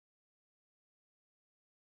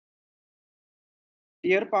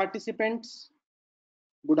Dear participants,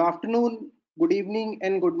 good afternoon, good evening,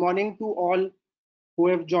 and good morning to all who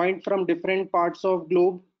have joined from different parts of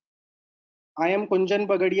globe. I am Kunjan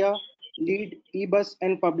Bagadia, lead e-bus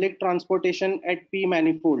and public transportation at P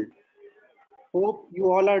Manifold. Hope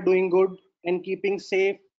you all are doing good and keeping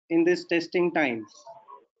safe in these testing times.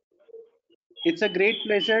 It's a great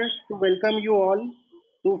pleasure to welcome you all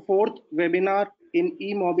to fourth webinar in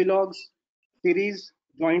e-Mobilogues series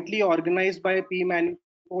jointly organized by P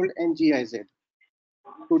Manifold and GIZ.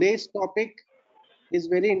 Today's topic is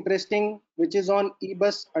very interesting, which is on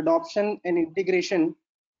e-bus adoption and integration,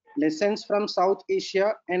 lessons from South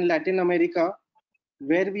Asia and Latin America,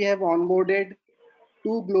 where we have onboarded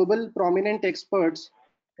two global prominent experts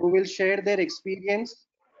who will share their experience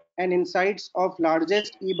and insights of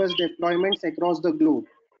largest e-bus deployments across the globe.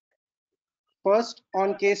 First,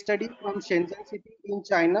 on case study from Shenzhen City in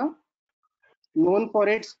China, known for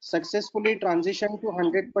its successfully transition to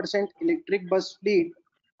 100% electric bus fleet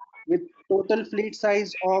with total fleet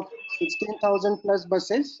size of 16,000 plus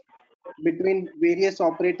buses between various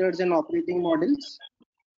operators and operating models.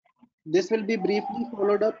 This will be briefly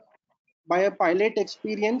followed up by a pilot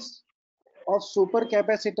experience of super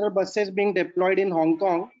capacitor buses being deployed in Hong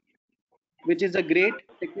Kong, which is a great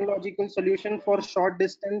technological solution for short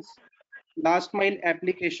distance last mile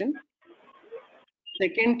application.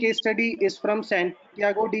 Second case study is from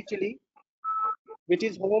Santiago de Chile, which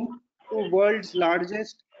is home to world's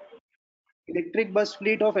largest electric bus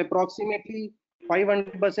fleet of approximately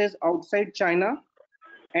 500 buses outside China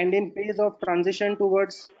and in phase of transition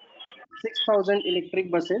towards 6,000 electric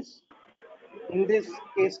buses. In this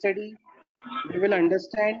case study, we will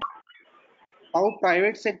understand how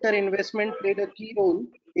private sector investment played a key role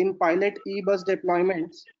in pilot e-bus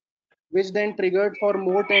deployments, which then triggered for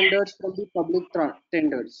more tenders from the public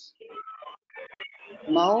tenders.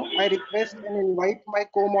 Now, I request and invite my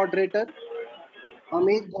co-moderator,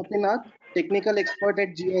 Amit Gopinath, technical expert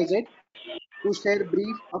at GIZ, to share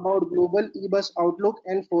brief about global e-bus outlook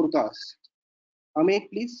and forecast. Amit,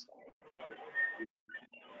 please.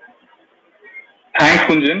 Thanks,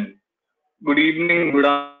 Kunjan. Good evening, good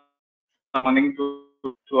morning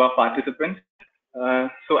to our participants.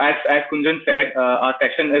 So as Kunjan said, our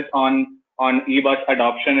session is on e-bus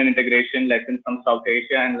adoption and integration lessons from South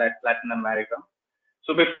Asia and Latin America.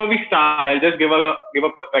 So before we start, I'll just give a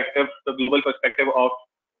perspective, the global perspective of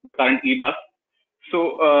current e-bus.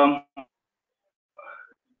 So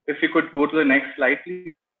if you could go to the next slide,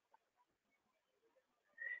 please.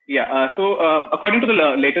 According to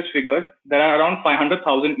the latest figures, there are around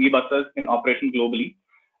 500,000 e-buses in operation globally,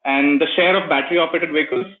 and the share of battery-operated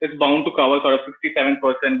vehicles is bound to cover sort of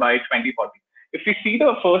 67% by 2040. If we see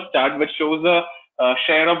the first chart, which shows the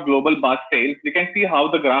share of global bus sales, we can see how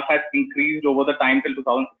the graph has increased over the time till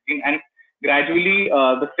 2016, and gradually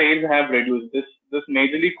the sales have reduced. This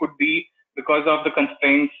majorly could be because of the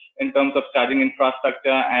constraints in terms of charging infrastructure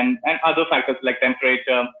and other factors like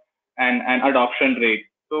temperature and adoption rate.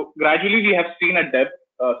 So gradually we have seen a dip.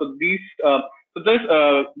 This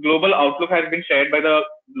global outlook has been shared by the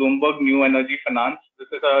Bloomberg New Energy Finance. This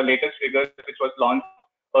is the latest figure which was launched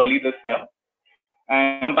early this year.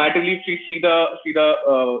 And comparatively, if we see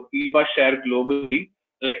the e-bus share globally,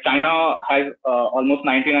 China has almost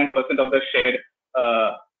 99% of the share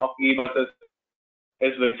of e-buses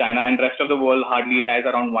is with China, and rest of the world hardly has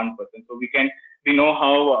around 1%. So we know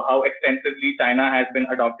how extensively China has been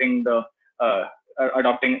adopting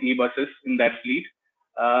e-buses in their fleet.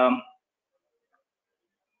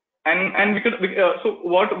 So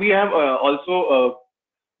what we have also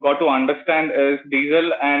got to understand is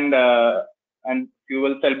diesel and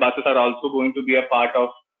fuel cell buses are also going to be a part of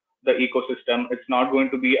the ecosystem. It's not going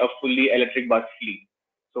to be a fully electric bus fleet.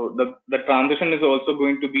 So the transition is also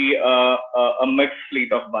going to be a mixed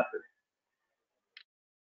fleet of buses.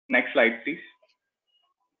 Next slide, please.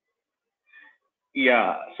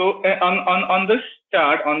 Yeah. So on this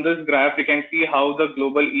chart, on this graph, we can see how the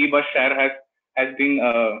global e-bus share has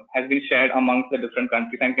been shared amongst the different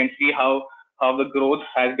countries, and can see how the growth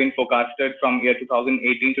has been forecasted from year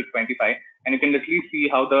 2018 to 25, and you can literally see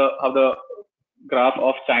how the graph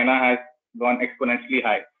of China has gone exponentially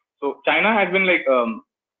high. So China has been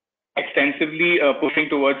extensively pushing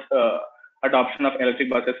towards adoption of electric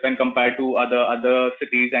buses when compared to other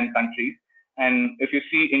cities and countries. And if you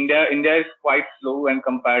see India is quite slow when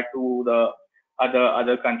compared to the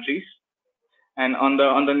other countries. And on the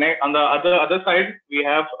other side, we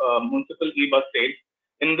have municipal e-bus sales.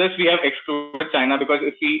 In this, we have excluded China, because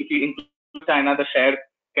if we include China, the share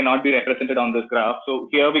cannot be represented on this graph. So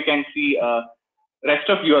here we can see rest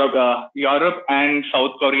of Europe and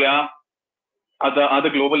South Korea other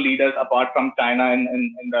global leaders apart from China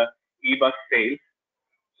in the e-bus sales.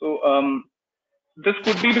 So this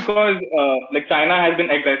could be because like China has been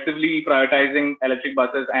aggressively prioritizing electric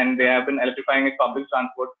buses and they have been electrifying its public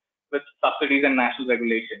transport with subsidies and national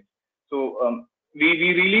regulations. So we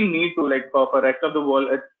really need to, like, for rest of the world,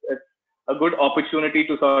 it's a good opportunity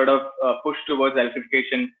to sort of push towards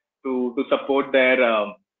electrification to support their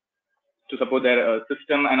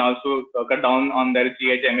system and also cut down on their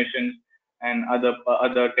GH emissions and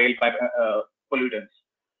other tailpipe pollutants.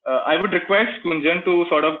 I would request Kunjan to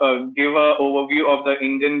sort of give an overview of the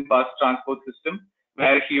Indian bus transport system,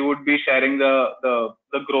 where he would be sharing the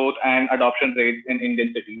growth and adoption rates in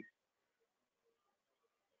Indian cities.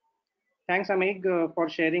 Thanks, Ameg, for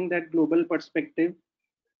sharing that global perspective.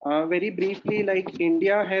 Very briefly, like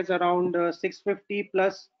India has around 650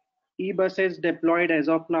 plus e-buses deployed as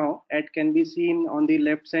of now. It can be seen on the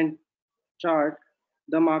left side chart.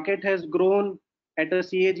 The market has grown at a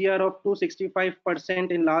CAGR of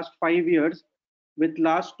 265% in last 5 years, with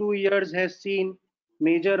last 2 years has seen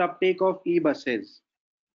major uptake of e-buses.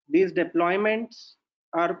 These deployments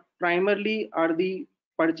are the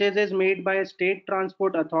purchases made by state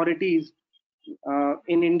transport authorities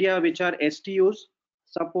in India, which are STUs,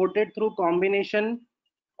 supported through combination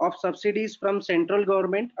of subsidies from central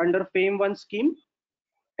government under FAME 1 scheme,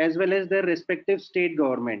 as well as their respective state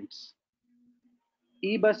governments.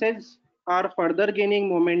 E-buses are further gaining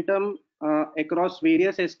momentum across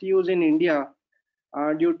various STUs in India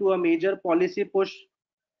due to a major policy push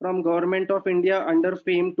from Government of India under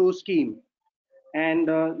FAME 2 scheme. And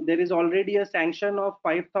there is already a sanction of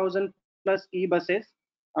 5,000 plus e-buses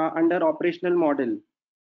under operational model.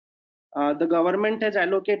 The government has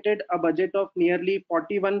allocated a budget of nearly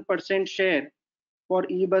 41% share for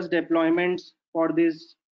e-bus deployments for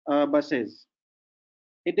these buses.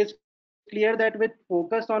 It is clear that with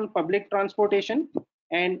focus on public transportation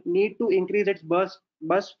and need to increase its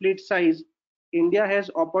bus fleet size, India has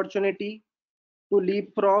opportunity to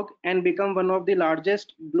leapfrog and become one of the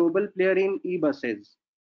largest global player in e-buses.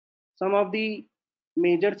 Some of the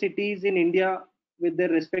major cities in India with their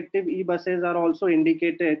respective e-buses are also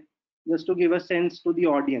indicated, just to give a sense to the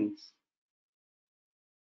audience.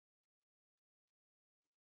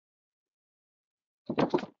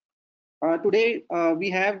 Today, we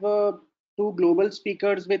have two global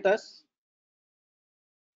speakers with us.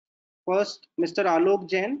 First, Mr. Alok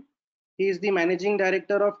Jain. He is the Managing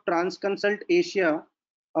Director of Transconsult Asia,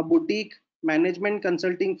 a boutique management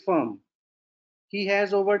consulting firm. He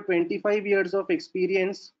has over 25 years of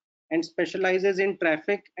experience and specializes in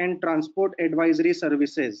traffic and transport advisory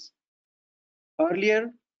services.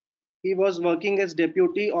 Earlier, he was working as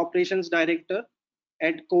Deputy Operations Director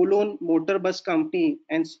at Cologne Motor Bus Company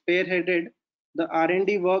and spearheaded the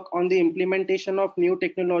R&D work on the implementation of new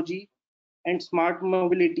technology and smart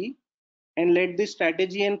mobility and led the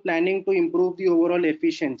strategy and planning to improve the overall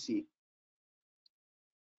efficiency.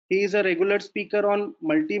 He is a regular speaker on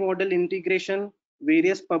multimodal integration,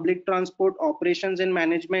 various public transport operations and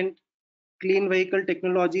management, clean vehicle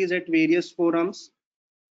technologies at various forums.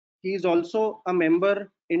 He is also a member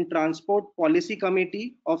in Transport Policy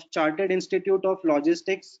Committee of Chartered Institute of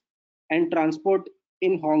Logistics and Transport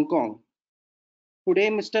in Hong Kong. Today,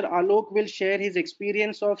 Mr. Alok will share his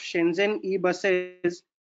experience of Shenzhen e-buses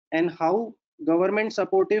and how government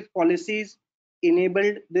supportive policies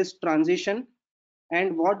enabled this transition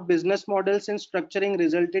and what business models and structuring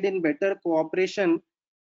resulted in better cooperation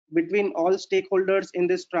between all stakeholders in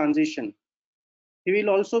this transition. He will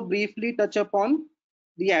also briefly touch upon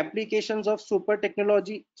the applications of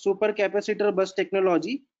supercapacitor bus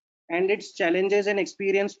technology and its challenges and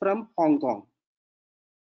experience from Hong Kong.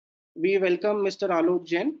 We welcome Mr. Alok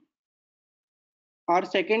Jain. Our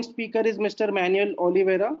second speaker is Mr. Manuel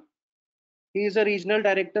Oliveira. He is a regional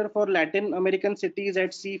director for Latin American cities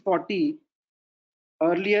at C40.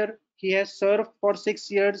 Earlier, he has served for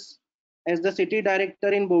 6 years as the city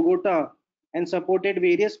director in Bogota and supported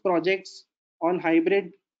various projects on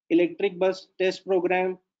hybrid electric bus test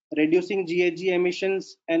program, reducing GHG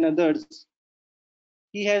emissions and others.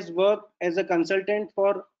 He has worked as a consultant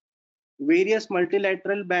for various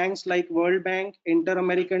multilateral banks like World Bank,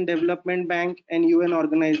 Inter-American Development Bank, and UN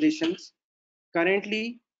organizations.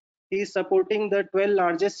 Currently, he is supporting the 12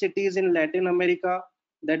 largest cities in Latin America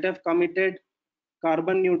that have committed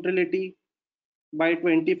carbon neutrality by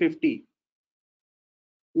 2050.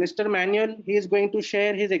 Mr. Manuel, he is going to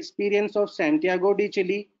share his experience of Santiago de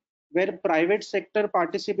Chile, where private sector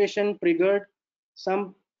participation triggered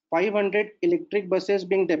some 500 electric buses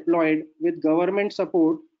being deployed with government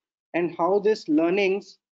support, and how this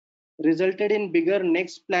learnings resulted in bigger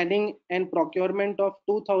next planning and procurement of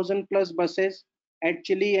 2,000 plus buses at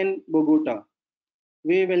Chile and Bogota.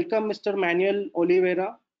 We welcome Mr. Manuel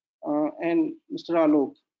Oliveira and Mr.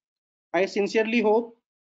 Alok. I sincerely hope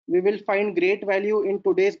we will find great value in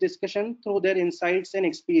today's discussion through their insights and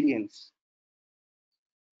experience.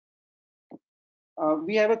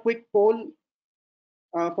 We have a quick poll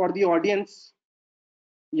for the audience.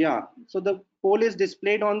 Yeah, so the poll is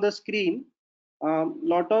displayed on the screen.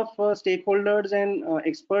 Lot of stakeholders and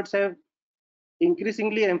experts have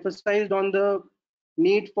increasingly emphasized on the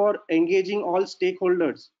need for engaging all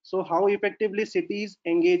stakeholders. So how effectively cities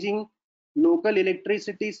engaging local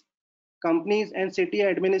electricity companies and city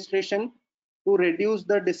administration to reduce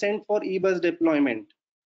the descent for e-bus deployment.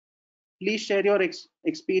 Please share your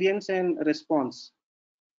experience and response.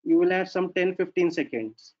 You will have some 10-15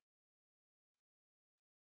 seconds.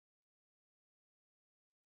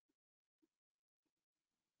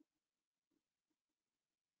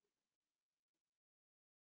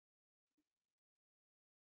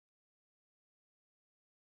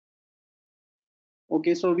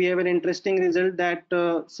 Okay, so we have an interesting result that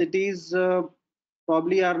cities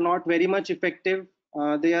probably are not very much effective.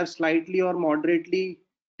 They are slightly or moderately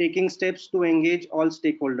taking steps to engage all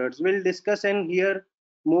stakeholders. We'll discuss and hear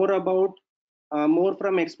more about more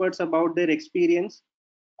from experts about their experience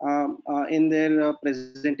in their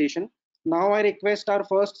presentation. Now I request our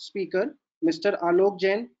first speaker, Mr. Alok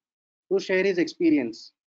Jain, to share his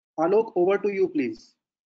experience. Alok, over to you, please.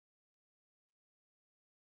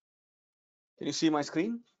 Can you see my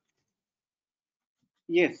screen?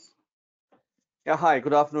 Yes. Yeah, hi,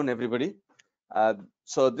 good afternoon, everybody.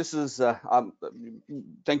 So this is,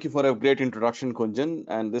 thank you for a great introduction, Kunjan,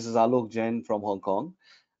 and this is Alok Jain from Hong Kong.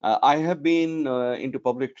 I have been into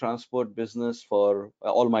public transport business for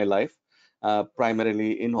all my life,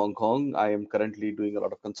 primarily in Hong Kong. I am currently doing a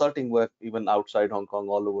lot of consulting work, even outside Hong Kong,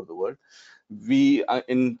 all over the world. We are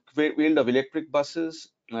in field of electric buses.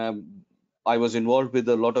 I was involved with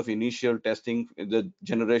a lot of initial testing, the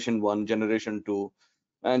generation 1, generation 2,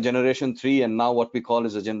 and generation 3, and now what we call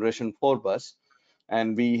is a generation 4 bus.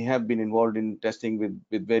 And we have been involved in testing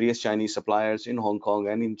with various Chinese suppliers in Hong Kong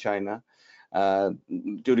and in China.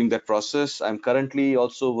 During that process, I'm currently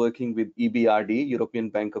also working with EBRD, European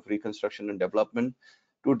Bank of Reconstruction and Development,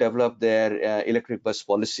 to develop their electric bus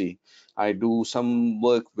policy. I do some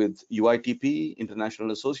work with UITP,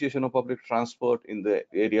 International Association of Public Transport, in the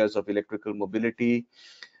areas of electrical mobility.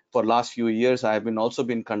 For last few years, I have also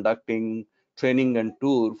been conducting training and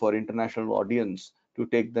tour for international audience to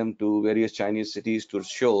take them to various Chinese cities to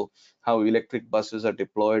show how electric buses are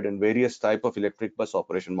deployed and various type of electric bus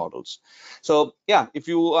operation models. So yeah, if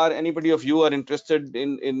you are, anybody of you are interested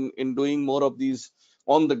in doing more of these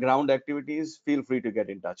on the ground activities, feel free to get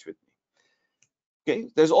in touch with me. Okay,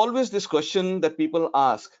 there's always this question that people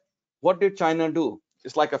ask, what did China do?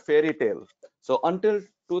 It's like a fairy tale. So until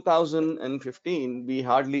 2015,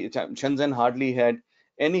 Shenzhen hardly had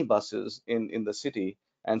any buses in the city.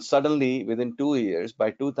 And suddenly, within 2 years,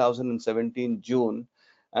 by 2017 June,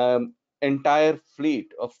 entire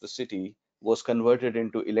fleet of the city was converted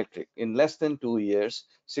into electric. In less than 2 years,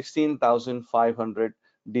 16,500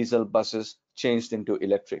 diesel buses changed into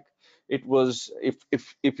electric. It was, if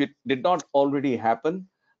it did not already happen,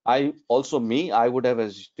 I would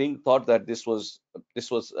have thought that this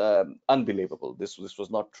was unbelievable. This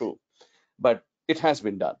was not true, but it has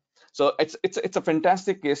been done. So it's a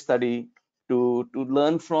fantastic case study to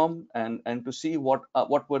learn from, and to see what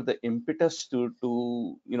were the impetus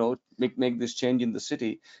to make this change in the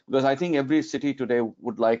city, because I think every city today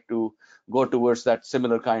would like to go towards that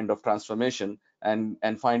similar kind of transformation,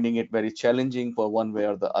 and finding it very challenging for one way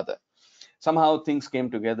or the other. Somehow things came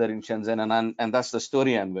together in Shenzhen, and that's the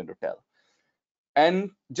story I'm going to tell. And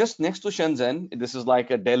just next to Shenzhen, this is like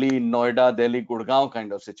a Delhi, Noida, Delhi, Gurgaon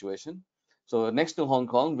kind of situation. So next to Hong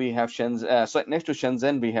Kong, we have Shenzhen. So next to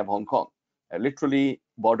Shenzhen, we have Hong Kong, literally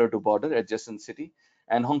border to border, adjacent city.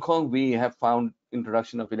 And Hong Kong, we have found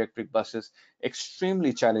introduction of electric buses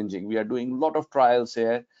extremely challenging. We are doing a lot of trials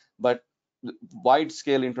here, but wide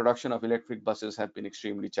scale introduction of electric buses have been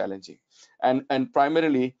extremely challenging. And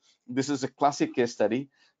primarily, this is a classic case study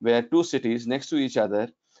where two cities next to each other,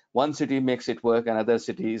 one city makes it work, another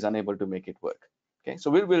city is unable to make it work. Okay, so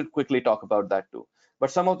we'll quickly talk about that too.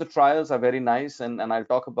 But some of the trials are very nice, and I'll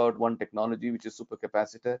talk about one technology, which is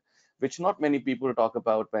supercapacitor, which not many people talk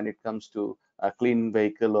about when it comes to a clean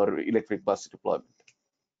vehicle or electric bus deployment.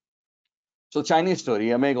 So Chinese story,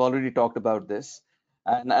 Ameg already talked about this.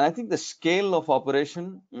 And I think the scale of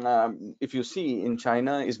operation, if you see in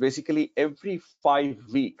China, is basically every 5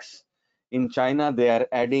 weeks in China, they are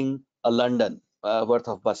adding a London worth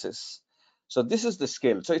of buses. So this is the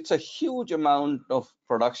scale. So it's a huge amount of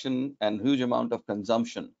production and huge amount of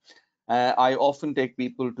consumption. I often take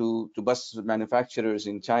people to bus manufacturers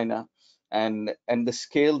in China, and the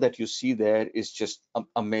scale that you see there is just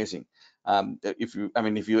amazing. If you, I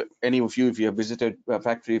mean, if you, any of you, if you have visited a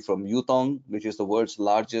factory from Yutong, which is the world's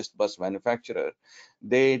largest bus manufacturer,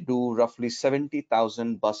 they do roughly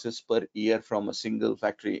 70,000 buses per year from a single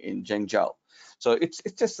factory in Zhengzhou. So it's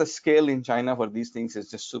just the scale in China for these things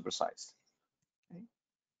is just supersized.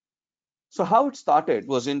 So how it started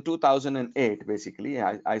was in 2008, basically.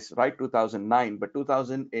 I write 2009, but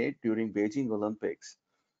 2008 during Beijing Olympics,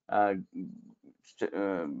 uh,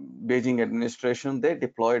 Beijing administration, they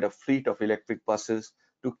deployed a fleet of electric buses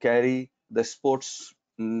to carry the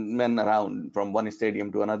sportsmen around from one stadium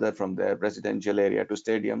to another, from their residential area to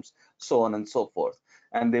stadiums, so on and so forth.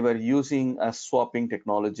 And they were using a swapping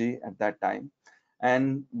technology at that time.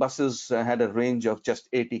 And buses had a range of just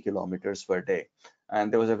 80 kilometers per day. And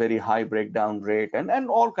there was a very high breakdown rate and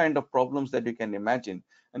all kind of problems that you can imagine.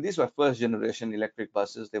 And these were first generation electric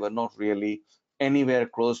buses. They were not really anywhere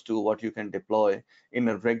close to what you can deploy in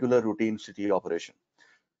a regular routine city operation.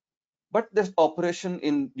 But this operation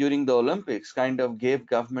in during the Olympics kind of gave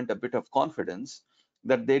government a bit of confidence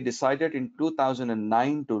that they decided in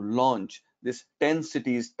 2009 to launch this 10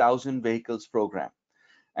 cities, 1,000 vehicles program.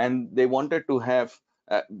 And they wanted to have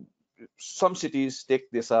some cities take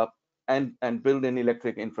this up and build an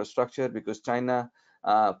electric infrastructure, because China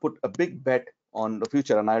put a big bet on the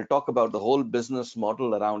future. And I'll talk about the whole business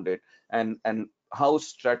model around it and how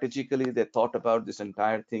strategically they thought about this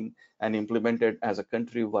entire thing and implemented as a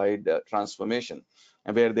countrywide transformation,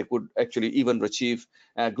 and where they could actually even achieve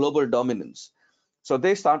global dominance. So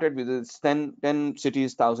they started with this 10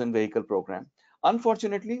 cities, 1,000 vehicle program.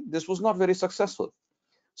 Unfortunately, this was not very successful.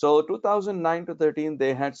 So 2009 to 13,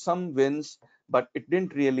 they had some wins, but it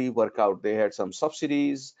didn't really work out. They had some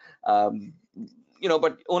subsidies, um,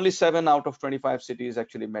 but only 7 out of 25 cities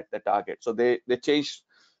actually met the target. So they changed.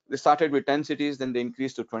 They started with 10 cities, then they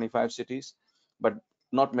increased to 25 cities, but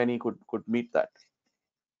not many could meet that.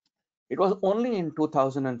 It was only in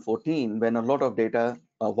 2014 when a lot of data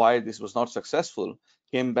why this was not successful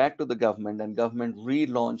came back to the government, and government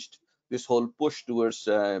relaunched this whole push towards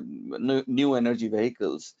new energy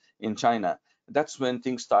vehicles in China. That's when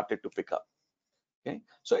things started to pick up. Okay,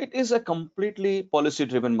 so it is a completely policy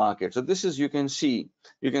driven market. So this is, you can see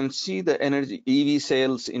the energy EV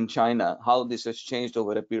sales in China, how this has changed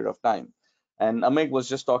over a period of time. And Ameg was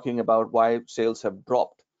just talking about why sales have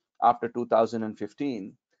dropped after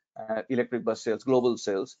 2015, electric bus sales, global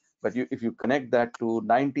sales. But if you connect that to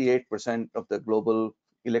 98% of the global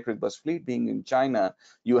electric bus fleet being in China,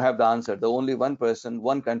 you have the answer. The only one person,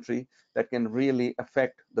 one country that can really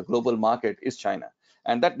affect the global market is China.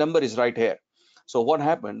 And that number is right here. So what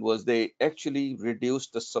happened was they actually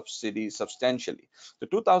reduced the subsidy substantially. So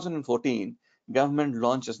 2014, government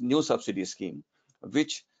launched a new subsidy scheme,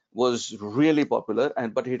 which was really popular,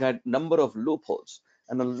 but it had number of loopholes,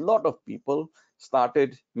 and a lot of people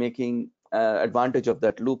started making advantage of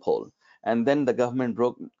that loophole. And then the government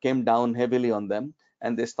came down heavily on them,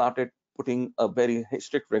 and they started putting a very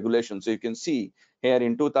strict regulation. So you can see here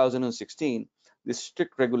in 2016, this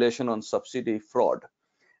strict regulation on subsidy fraud.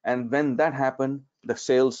 And when that happened, the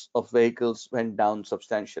sales of vehicles went down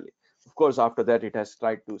substantially. Of course, after that, it has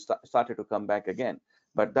started to come back again.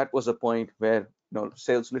 But that was a point where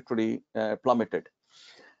sales literally plummeted.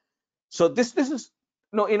 So this is,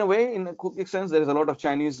 in a way, in a quick sense, there is a lot of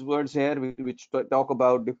Chinese words here which talk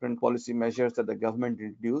about different policy measures that the government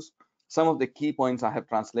introduced. Some of the key points I have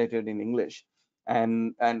translated in English,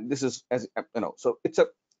 and this is, as so it's a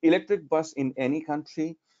electric bus in any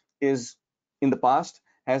country is, in the past,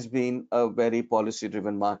 has been a very policy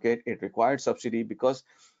driven market. It required subsidy because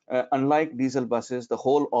unlike diesel buses, the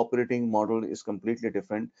whole operating model is completely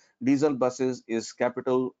different. Diesel buses is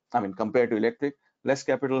capital, I mean, compared to electric, less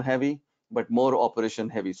capital heavy, but more operation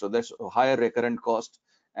heavy. So there's a higher recurrent cost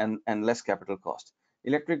and less capital cost.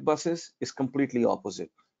 Electric buses is completely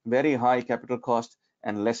opposite, very high capital cost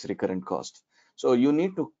and less recurrent cost. So you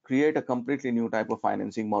need to create a completely new type of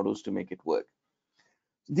financing models to make it work.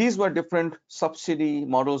 These were different subsidy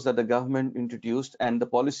models that the government introduced and the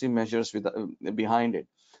policy measures behind it.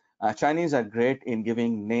 Chinese are great in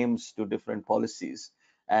giving names to different policies,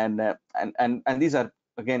 and these are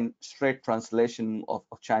again straight translation of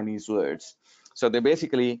Chinese words. So they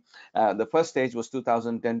basically, the first stage was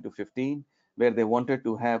 2010 to 15, where they wanted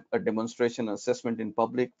to have a demonstration assessment in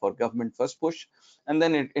public for government first push, and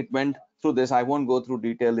then it went through this. I won't go through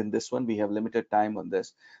detail in this one. We have limited time on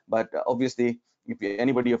this, but obviously, if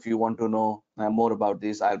anybody of you want to know more about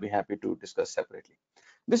this, I'll be happy to discuss separately.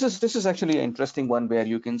 This is actually an interesting one where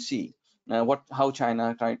you can see how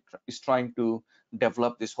China is trying to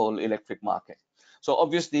develop this whole electric market. So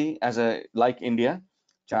obviously, like India,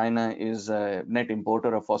 China is a net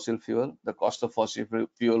importer of fossil fuel. The cost of fossil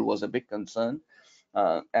fuel was a big concern,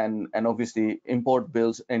 and obviously import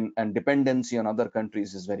bills and dependency on other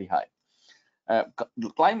countries is very high.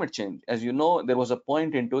 Climate change, as you know, there was a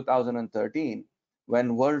point in 2013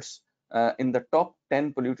 when world's in the top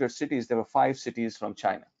 10 polluted cities, there were 5 cities from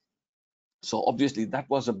China. So obviously that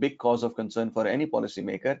was a big cause of concern for any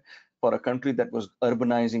policymaker, for a country that was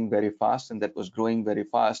urbanizing very fast and that was growing very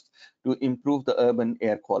fast, to improve the urban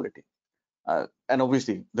air quality. And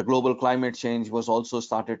obviously the global climate change was also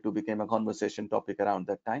started to become a conversation topic around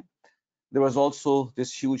that time. There was also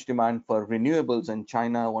this huge demand for renewables, and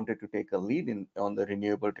China wanted to take a lead on the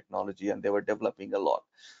renewable technology, and they were developing a lot.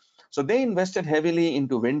 So they invested heavily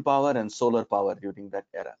into wind power and solar power during that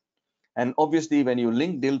era. And obviously, when you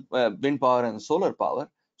link wind power and solar power,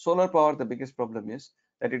 the biggest problem is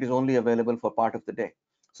that it is only available for part of the day.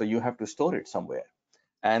 So you have to store it somewhere.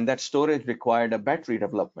 And that storage required a battery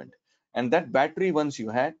development. And that battery, once you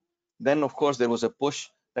had, then of course there was a push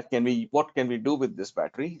that what can we do with this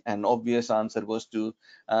battery? And obvious answer was to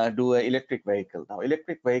do an electric vehicle. Now,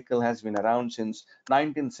 electric vehicle has been around since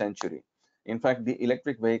 19th century. In fact, the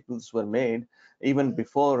electric vehicles were made even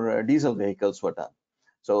before diesel vehicles were done.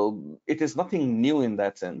 So it is nothing new in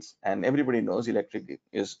that sense, and everybody knows electric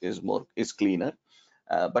is cleaner.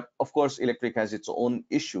 But of course, electric has its own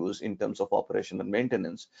issues in terms of operation and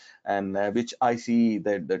maintenance, and which I see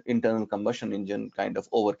that the internal combustion engine kind of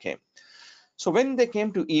overcame. So when they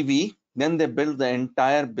came to EV, then they built the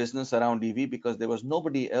entire business around EV because there was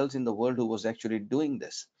nobody else in the world who was actually doing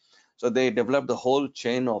this. So they developed the whole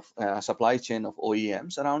chain of supply chain of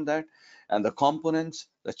OEMs around that, and the components,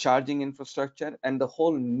 the charging infrastructure, and the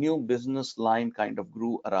whole new business line kind of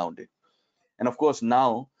grew around it. And of course,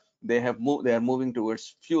 now they are moving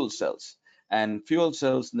towards fuel cells, and fuel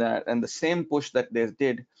cells that, and the same push that they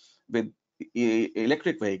did with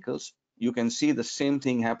electric vehicles. You can see the same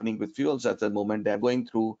thing happening with fuels at the moment. They're going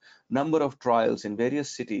through number of trials in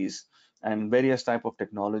various cities and various type of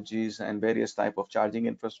technologies and various type of charging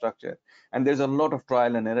infrastructure. And there's a lot of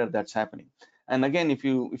trial and error that's happening. And again, if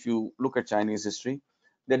you look at Chinese history,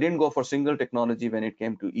 they didn't go for single technology when it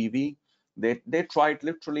came to EV. They tried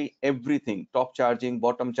literally everything: top charging,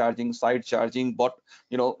 bottom charging, side charging,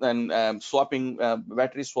 and swapping,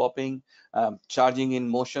 battery swapping, charging in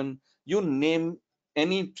motion. You name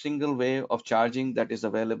any single way of charging that is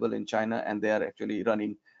available in China, and they are actually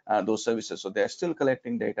running those services. So they are still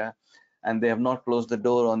collecting data, and they have not closed the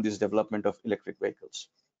door on this development of electric vehicles.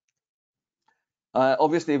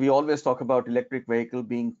 Obviously, we always talk about electric vehicle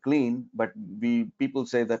being clean, but people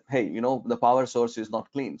say that, hey, the power source is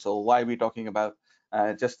not clean. So why are we talking about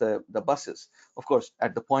just the buses? Of course,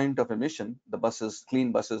 at the point of emission,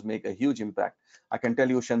 clean buses make a huge impact. I can tell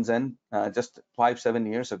you, Shenzhen, just 5-7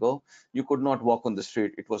 years ago, you could not walk on the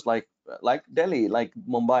street. It was like Delhi, like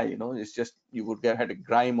Mumbai. It's just you would had a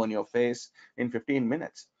grime on your face in 15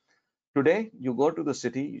 minutes. Today, you go to the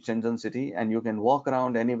city, Shenzhen city, and you can walk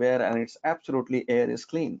around anywhere, and it's absolutely air is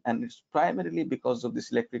clean, and it's primarily because of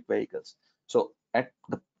these electric vehicles. So at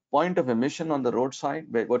the point of emission on the roadside,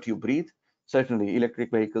 where what you breathe, certainly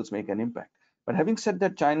electric vehicles make an impact. But having said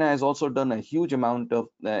that, China has also done a huge amount of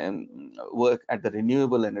work at the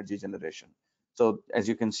renewable energy generation. So as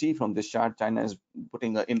you can see from this chart, China is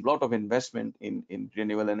putting a lot of investment in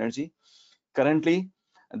renewable energy. Currently,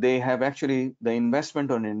 they have actually, the investment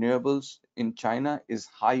on renewables in China is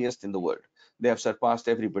highest in the world. They have surpassed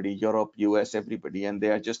everybody, Europe, US, everybody, and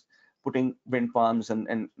they are just putting wind farms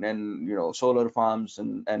and solar farms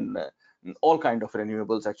and all kind of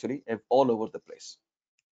renewables actually all over the place.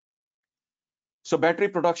 So battery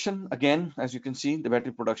production, again, as you can see, the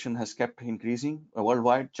battery production has kept increasing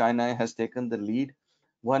worldwide. China has taken the lead.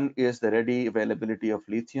 One is the ready availability of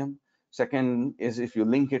lithium. Second is, if you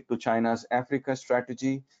link it to China's Africa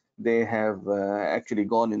strategy, they have actually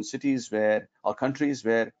gone in cities or countries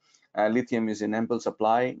where lithium is in ample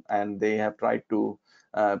supply, and they have tried to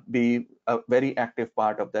be a very active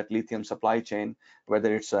part of that lithium supply chain,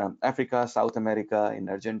 whether it's Africa, South America, in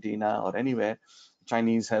Argentina, or anywhere.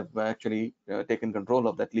 Chinese have actually taken control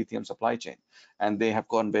of that lithium supply chain, and they have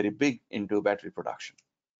gone very big into battery production.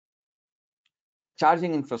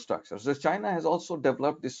 Charging infrastructure. So China has also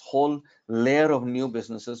developed this whole layer of new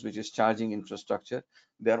businesses, which is charging infrastructure.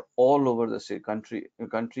 They're all over the country.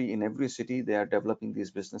 In every city, they are developing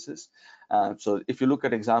these businesses. So if you look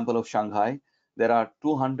at example of Shanghai, there are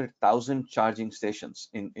 200,000 charging stations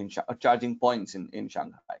charging points in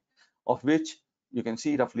Shanghai, of which you can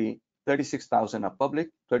see roughly 36,000 are public,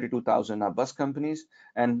 32,000 are bus companies,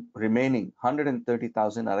 and remaining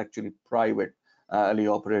 130,000 are actually privately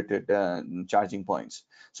operated charging points.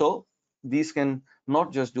 So these can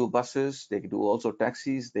not just do buses, they do also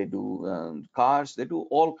taxis, they do cars, they do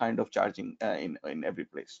all kind of charging in every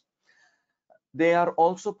place. They are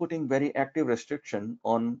also putting very active restriction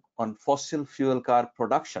on fossil fuel car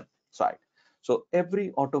production side. So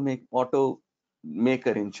every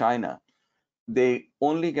automaker in China, they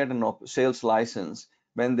only get a sales license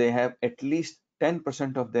when they have at least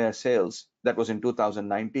 10% of their sales, that was in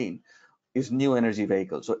 2019, is new energy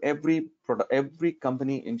vehicles. So every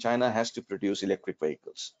company in China has to produce electric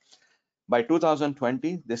vehicles. By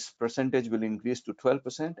 2020, this percentage will increase to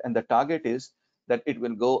 12%, and the target is that it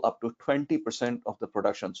will go up to 20% of the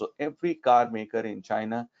production. So every car maker in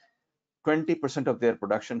China, 20% of their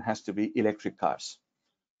production has to be electric cars.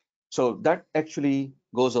 So that actually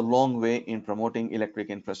goes a long way in promoting electric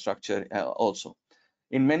infrastructure also.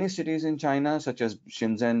 In many cities in China, such as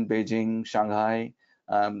Shenzhen, Beijing, Shanghai,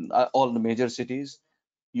 all the major cities,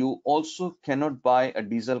 you also cannot buy a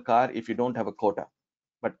diesel car if you don't have a quota.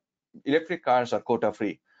 But electric cars are quota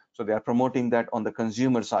free. So they are promoting that on the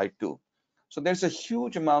consumer side too. So there's a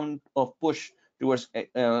huge amount of push towards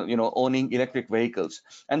owning electric vehicles.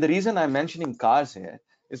 And the reason I'm mentioning cars here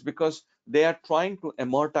is because they are trying to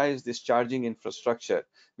amortize this charging infrastructure,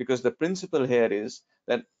 because the principle here is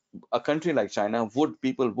that a country like China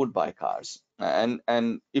people would buy cars, and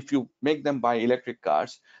if you make them buy electric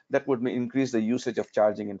cars, that would increase the usage of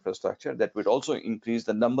charging infrastructure. That would also increase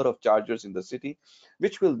the number of chargers in the city,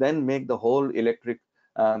 which will then make the whole electric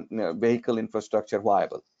vehicle infrastructure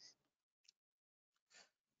viable.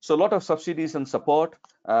 So a lot of subsidies and support.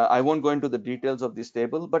 I won't go into the details of this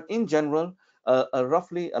table, but in general,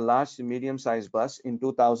 roughly a large to medium-sized bus in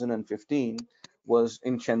 2015 was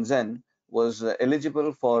in Shenzhen was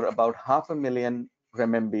eligible for about 500,000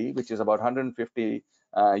 renminbi, which is about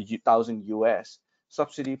 150,000 US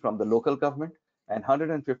subsidy from the local government, and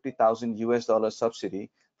 150,000 US dollar subsidy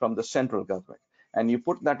from the central government. And you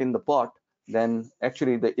put that in the pot, then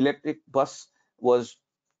actually the electric bus was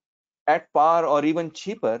at par or even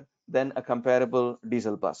cheaper than a comparable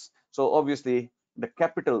diesel bus. So obviously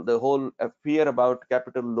the whole fear about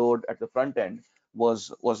capital load at the front end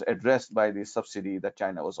was addressed by the subsidy that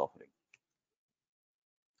China was offering.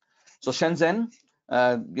 So Shenzhen,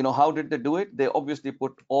 how did they do it? They obviously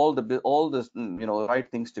put all the right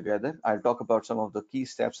things together. I'll talk about some of the key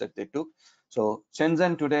steps that they took. So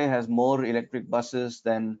Shenzhen today has more electric buses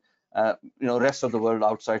than rest of the world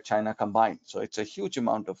outside China combined. So it's a huge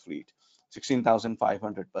amount of fleet,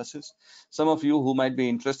 16,500 buses. Some of you who might be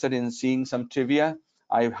interested in seeing some trivia,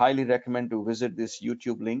 I highly recommend to visit this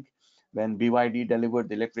YouTube link. When BYD delivered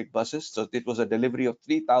the electric buses, so it was a delivery of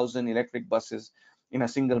 3,000 electric buses in a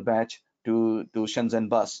single batch to Shenzhen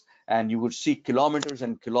bus, and you would see kilometers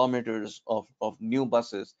and kilometers of new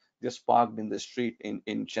buses just parked in the street in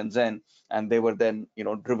Shenzhen, and they were then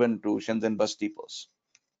driven to Shenzhen bus depots.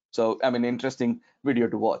 So I mean, interesting video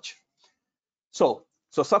to watch. So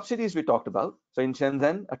subsidies we talked about. So in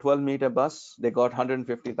Shenzhen, a 12-meter bus, they got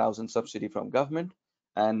 150,000 subsidy from government,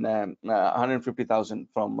 and 150,000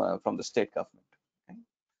 from the state government. Okay?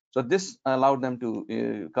 So this allowed them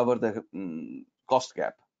to cover the cost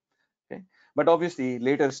gap. Okay, but obviously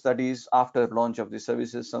later studies after launch of these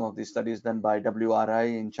services, some of these studies done by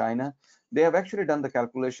WRI in China, they have actually done the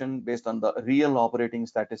calculation based on the real operating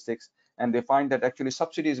statistics, and they find that actually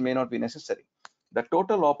subsidies may not be necessary. The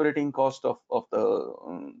total operating cost of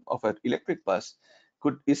an electric bus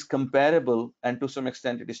is comparable, and to some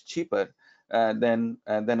extent it is cheaper than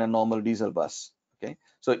a normal diesel bus. Okay,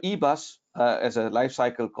 so e-bus as a life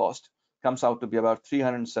cycle cost comes out to be about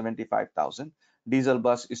 375,000. Diesel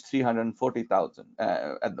bus is 340,000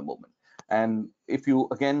 at the moment. And if you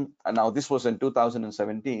again, now this was in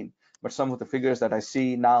 2017, but some of the figures that I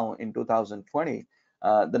see now in 2020,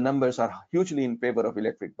 the numbers are hugely in favor of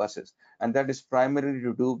electric buses, and that is primarily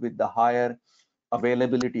to do with the higher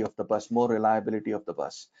availability of the bus, more reliability of the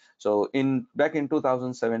bus. So back in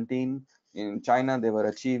 2017 in China, they were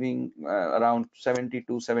achieving around 70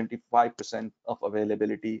 to 75% of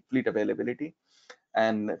availability, fleet availability,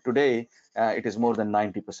 and today it is more than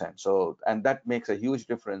 90%. So, and that makes a huge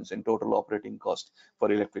difference in total operating cost for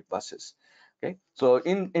electric buses. Okay, so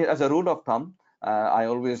as a rule of thumb, I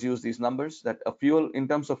always use these numbers that in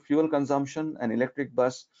terms of fuel consumption, an electric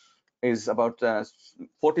bus is about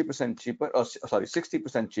 40% cheaper, or sorry,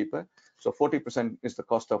 60% cheaper. So 40% is the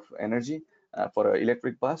cost of energy for an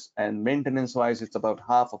electric bus, and maintenance wise, it's about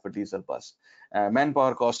half of a diesel bus.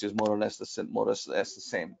 Manpower cost is more or less the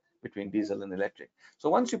same between diesel and electric.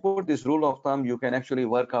 So once you put this rule of thumb, you can actually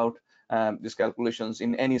work out these calculations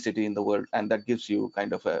in any city in the world, and that gives you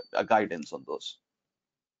kind of a guidance on those.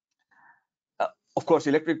 Uh, of course,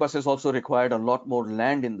 electric buses also required a lot more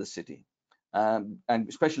land in the city, and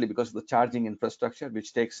especially because of the charging infrastructure,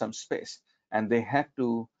 which takes some space. And they had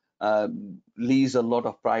to lease a lot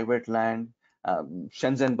of private land.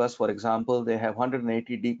 Shenzhen bus, for example, they have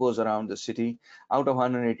 180 depots around the city. Out of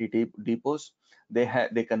 180 depots,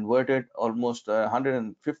 they converted almost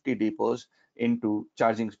 150 depots into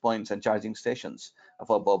charging points and charging stations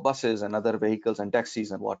for buses and other vehicles and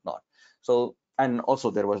taxis and whatnot. So, and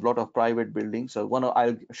also there was a lot of private buildings. So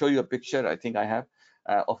I'll show you a picture I think I have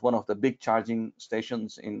of one of the big charging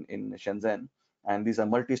stations in Shenzhen. And these are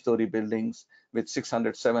multi-story buildings with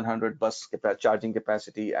 600, 700 charging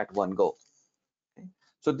capacity at one go. Okay.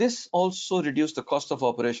 So this also reduced the cost of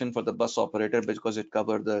operation for the bus operator because it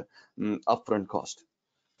covered the upfront cost.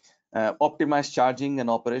 Optimized charging and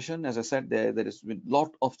operation. As I said, there is a lot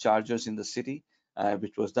of chargers in the city,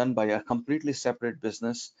 which was done by a completely separate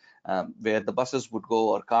business, where the buses would go,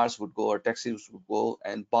 or cars would go, or taxis would go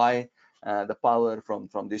and buy the power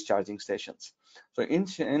from these charging stations. So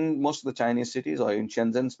in most of the Chinese cities, or in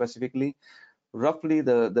Shenzhen specifically, roughly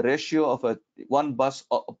the ratio of one bus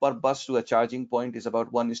per bus to a charging point is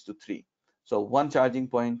about 1:3. So one charging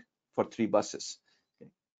point for 3 buses. Okay.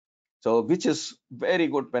 So which is very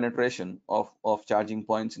good penetration of charging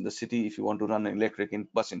points in the city if you want to run an electric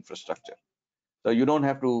bus infrastructure. So you don't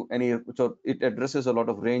have to so it addresses a lot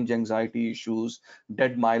of range anxiety issues,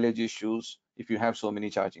 dead mileage issues if you have so many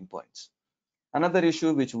charging points. Another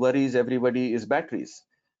issue which worries everybody is batteries.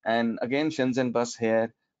 And again, Shenzhen Bus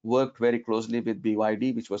here worked very closely with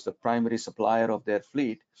BYD, which was the primary supplier of their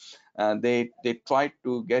fleet. They tried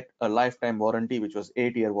to get a lifetime warranty, which was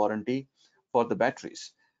 8-year warranty for the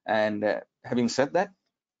batteries. And having said that,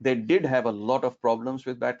 they did have a lot of problems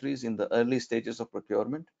with batteries in the early stages of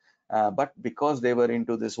procurement. But because they were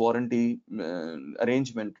into this warranty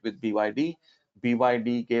arrangement with BYD,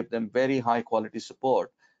 BYD gave them very high quality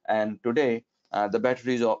support. And today, the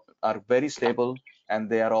batteries are very stable, and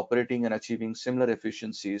they are operating and achieving similar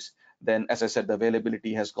efficiencies. Then, as I said, the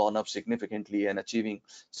availability has gone up significantly and achieving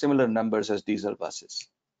similar numbers as diesel buses.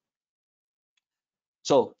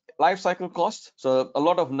 So life cycle cost. So a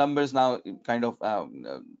lot of numbers now kind of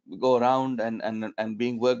go around and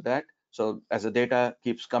being worked at. So as the data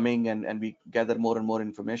keeps coming and we gather more and more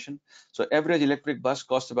information. So average electric bus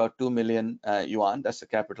costs about 2 million yuan. That's the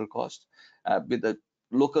capital cost. With the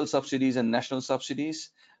local subsidies and national subsidies,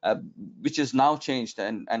 which is now changed.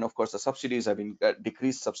 And of course, the subsidies have been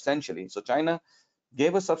decreased substantially. So China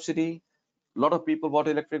gave a subsidy. A lot of people bought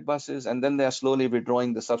electric buses, and then they are slowly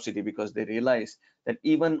withdrawing the subsidy because they realize that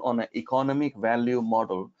even on an economic value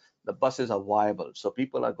model, the buses are viable. So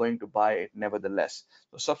people are going to buy it nevertheless.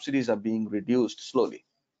 So subsidies are being reduced slowly.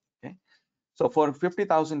 Okay. So for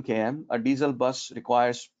 50,000 km, a diesel bus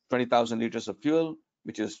requires 20,000 liters of fuel,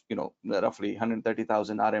 which is roughly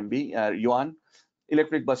 130,000 RMB yuan.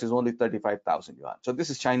 Electric bus is only 35,000 yuan. So this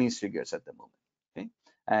is Chinese figures at the moment. Okay.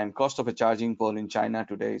 And cost of a charging pole in China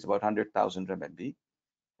today is about 100,000 RMB.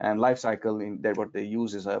 And life cycle in there, what they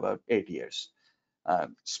use is about 8 years.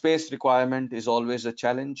 Space requirement is always a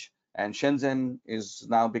challenge, and Shenzhen is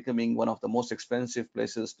now becoming one of the most expensive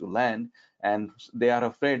places to land, and they are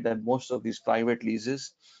afraid that most of these private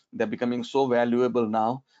leases, they're becoming so valuable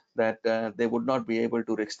now that they would not be able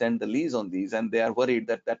to extend the lease on these, and they are worried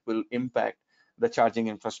that that will impact the charging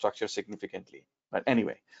infrastructure significantly. But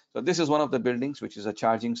anyway, so this is one of the buildings, which is a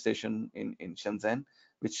charging station in Shenzhen,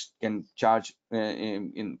 which can charge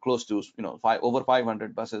in close to over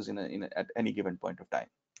 500 buses at any given point of time.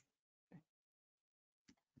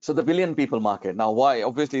 So the billion people market. Now, why?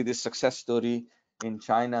 Obviously, this success story in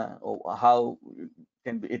China, or how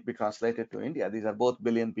can it be translated to India? These are both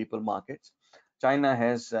billion people markets. China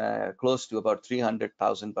has close to about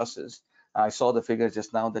 300,000 buses. I saw the figure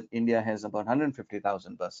just now that India has about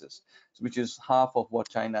 150,000 buses, which is half of what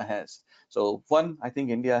China has. So one, I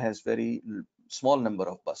think India has very small number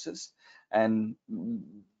of buses, and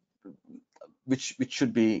which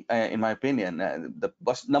should be, in my opinion, the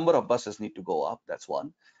number of buses need to go up. That's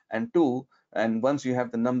one. And two, and once you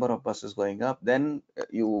have the number of buses going up, then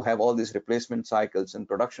you have all these replacement cycles and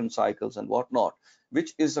production cycles and whatnot,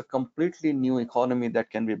 which is a completely new economy that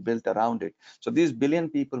can be built around it. So these billion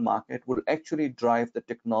people market will actually drive the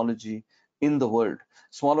technology in the world.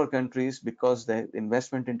 Smaller countries, because the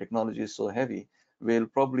investment in technology is so heavy, will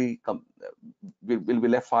probably will be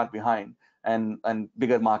left far behind, and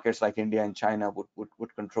bigger markets like India and China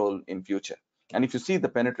would control in future. And if you see the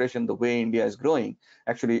penetration, the way India is growing,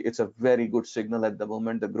 actually it's a very good signal at the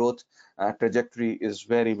moment. The growth trajectory is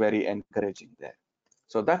very, very encouraging there.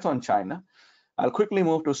 So that's on China. I'll quickly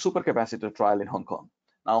move to supercapacitor trial in Hong Kong.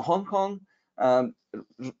 Now, Hong Kong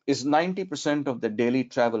is 90% of the daily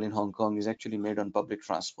travel in Hong Kong is actually made on public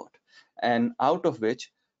transport, and out of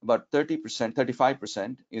which about 30%,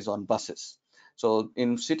 35% is on buses. So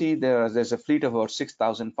in city, there's a fleet of about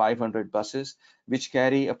 6,500 buses, which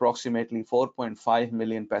carry approximately 4.5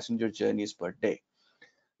 million passenger journeys per day.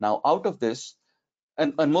 Now, out of this,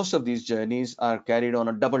 and most of these journeys are carried on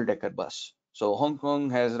a double-decker bus. So Hong Kong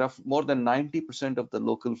has more than 90% of the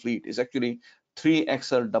local fleet is actually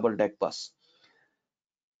 3XL double-deck bus.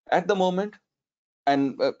 At the moment,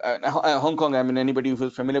 and Hong Kong, I mean, anybody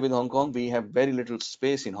who's familiar with Hong Kong, we have very little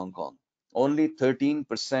space in Hong Kong. Only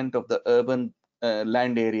 13% of the urban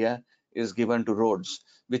land area is given to roads,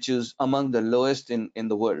 which is among the lowest in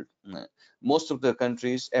the world. Most of the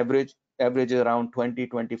countries average around 20,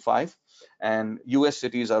 25, and US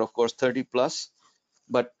cities are of course 30 plus,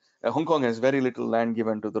 but Hong Kong has very little land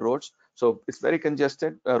given to the roads, so it's very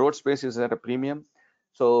congested. Road space is at a premium,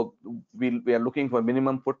 so we are looking for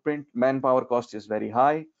minimum footprint. Manpower cost is very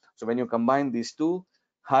high, so when you combine these two,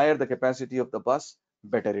 higher the capacity of the bus,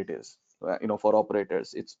 better it is, for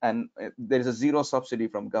operators. There is a zero subsidy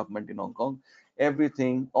from government in Hong Kong.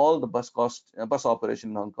 Everything, all the bus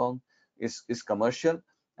operation in Hong Kong is commercial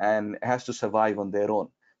and has to survive on their own.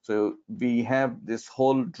 So we have this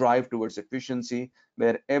whole drive towards efficiency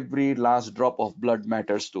where every last drop of blood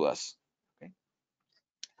matters to us. Okay.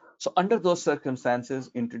 So under those circumstances,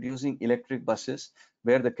 introducing electric buses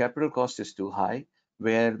where the capital cost is too high,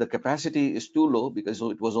 where the capacity is too low because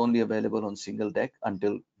it was only available on single deck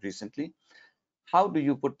until recently. How do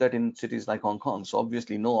you put that in cities like Hong Kong? So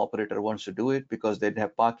obviously no operator wants to do it because they'd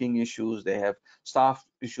have parking issues, they have staff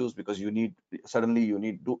issues because suddenly you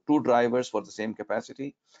need two drivers for the same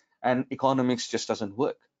capacity, and economics just doesn't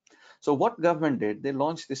work. So what government did, they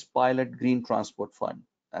launched this pilot green transport fund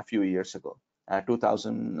a few years ago,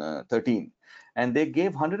 2013, and they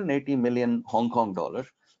gave 180 million Hong Kong dollar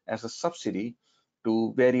as a subsidy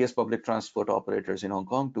to various public transport operators in Hong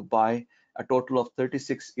Kong to buy a total of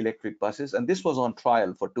 36 electric buses, and this was on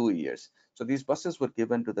trial for 2 years. So these buses were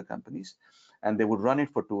given to the companies, and they would run it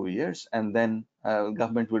for 2 years, and then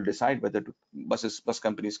government will decide whether bus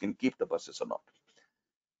companies can keep the buses or not.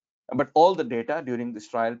 But all the data during this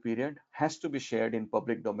trial period has to be shared in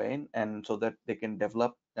public domain, and so that they can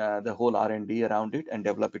develop the whole R&D around it and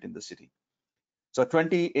develop it in the city. So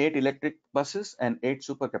 28 electric buses and 8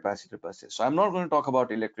 supercapacitor buses. So I'm not going to talk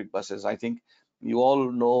about electric buses. I think you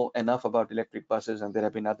all know enough about electric buses, and there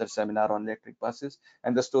have been other seminars on electric buses,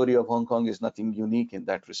 and the story of Hong Kong is nothing unique in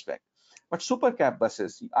that respect. But supercab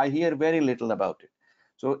buses, I hear very little about it.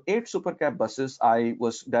 So 8 supercab buses, I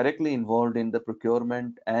was directly involved in the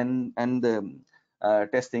procurement and the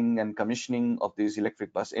testing and commissioning of these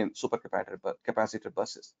electric bus in supercapacitor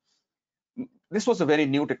buses. This was a very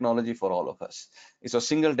new technology for all of us. It's a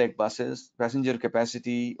single deck buses. Passenger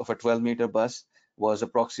capacity of a 12-meter bus was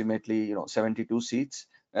approximately 72 seats,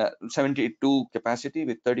 72 capacity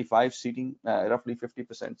with 35 seating, roughly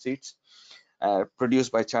 50% seats.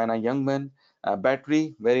 Produced by China Youngman.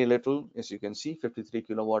 Battery, very little, as you can see, 53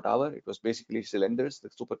 kilowatt hour. It was basically cylinders, the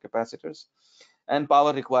supercapacitors. And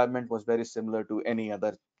power requirement was very similar to any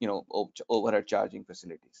other, overhead charging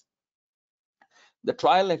facilities. The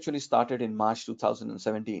trial actually started in March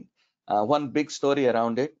 2017. One big story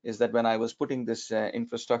around it is that when I was putting this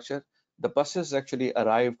infrastructure, the buses actually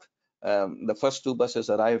arrived, the first 2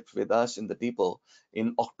 buses arrived with us in the depot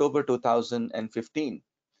in October 2015.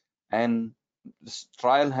 And this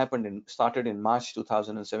trial started in March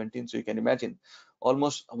 2017. So you can imagine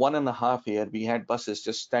almost 1.5 years we had buses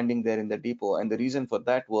just standing there in the depot. And the reason for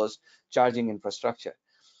that was charging infrastructure.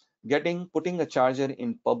 Putting a charger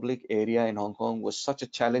in public area in Hong Kong was such a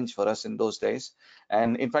challenge for us in those days.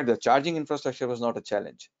 And in fact, the charging infrastructure was not a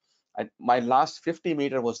challenge. My last 50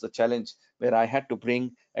 meter was the challenge, where I had to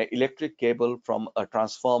bring an electric cable from a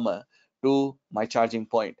transformer to my charging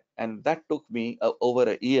point. And that took me over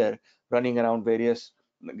a year running around various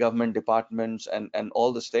government departments and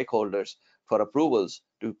all the stakeholders for approvals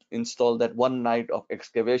to install that one night of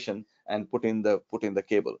excavation and put in the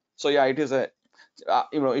cable. So yeah, it is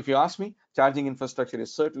if you ask me, charging infrastructure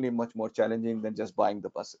is certainly much more challenging than just buying the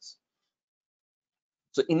buses.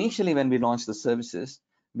 So initially, when we launched the services,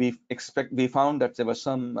 we found that there was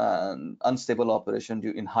some unstable operation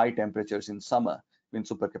due in high temperatures in summer in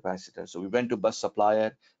supercapacitor. So we went to bus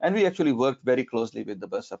supplier, and we actually worked very closely with the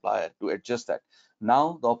bus supplier to adjust that.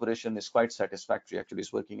 Now the operation is quite satisfactory. Actually,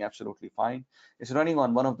 it's working absolutely fine. It's running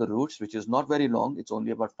on one of the routes, which is not very long. It's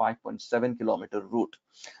only about 5.7 kilometer route,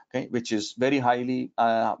 okay, which is very highly,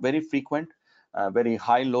 very frequent, very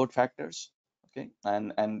high load factors. Okay,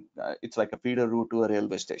 and it's like a feeder route to a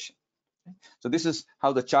railway station. Okay? So this is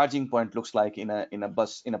how the charging point looks like in a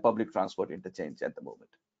bus, in a public transport interchange at the moment.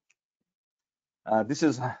 This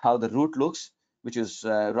is how the route looks, which is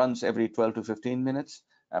runs every 12 to 15 minutes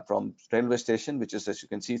from railway station, which is, as you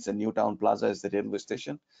can see, it's a Newtown Plaza is the railway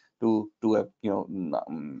station, to a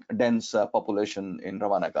dense population in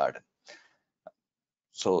Ravana Garden.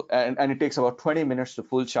 So and it takes about 20 minutes to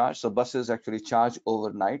full charge. So buses actually charge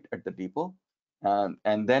overnight at the depot,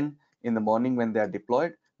 and then in the morning when they are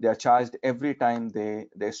deployed, they are charged every time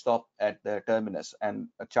they stop at the terminus. And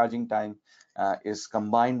a charging time is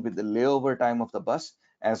combined with the layover time of the bus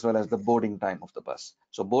as well as the boarding time of the bus.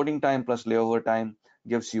 So boarding time plus layover time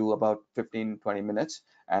gives you about 15-20 minutes,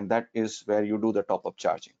 and that is where you do the top-up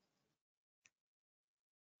charging.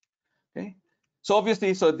 Okay. So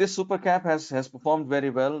obviously, so this supercap has performed very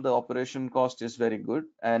well. The operation cost is very good,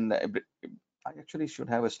 and I actually should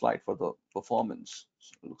have a slide for the performance.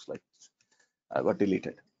 So it looks like I got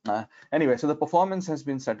deleted. Anyway, so the performance has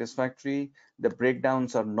been satisfactory. The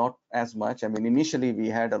breakdowns are not as much. I mean, initially we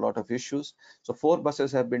had a lot of issues. So 4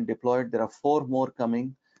 buses have been deployed. There are 4 more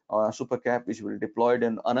coming, supercap, which will be deployed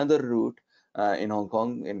in another route in Hong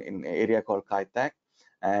Kong, in an area called Kai Tak.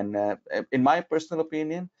 And in my personal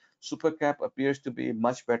opinion, supercap appears to be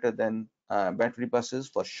much better than battery buses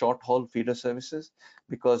for short haul feeder services,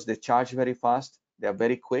 because they charge very fast, they are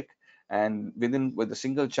very quick, and with a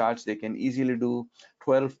single charge they can easily do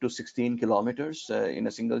 12 to 16 kilometers in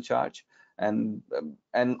a single charge. And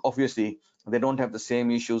obviously they don't have the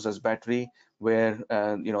same issues as battery, where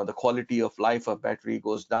the quality of life of battery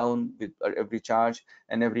goes down with every charge,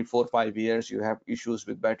 and every 4 or 5 years you have issues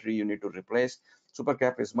with battery you need to replace.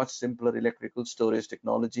 Supercap is much simpler electrical storage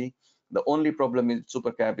technology. The only problem with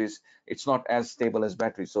supercap is it's not as stable as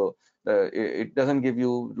battery. So it doesn't give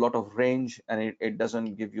you a lot of range, and it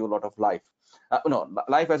doesn't give you a lot of life. No,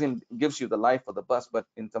 life as in gives you the life of the bus, but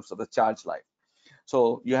in terms of the charge life.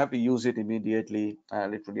 So you have to use it immediately,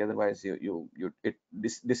 literally, otherwise it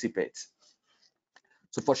dissipates.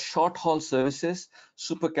 So for short haul services,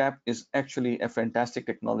 supercap is actually a fantastic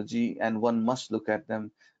technology, and one must look at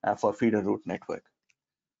them for feeder route network.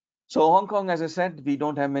 So Hong Kong, as I said, we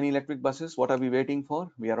don't have many electric buses. What are we waiting for?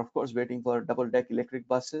 We are, of course, waiting for double-deck electric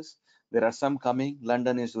buses. There are some coming.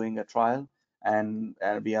 London is doing a trial, and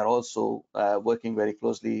we are also working very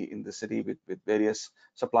closely in the city with various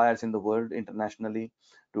suppliers in the world internationally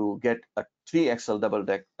to get a 3XL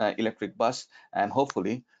double-deck electric bus, and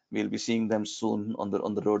hopefully we'll be seeing them soon on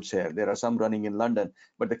the roads here. There are some running in London,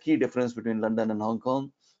 but the key difference between London and Hong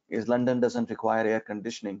Kong is London doesn't require air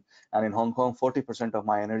conditioning, and in Hong Kong 40% of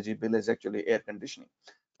my energy bill is actually air conditioning.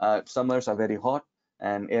 Summers are very hot,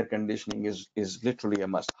 and air conditioning is literally a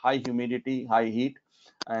must. High humidity, high heat,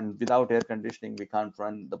 and without air conditioning we can't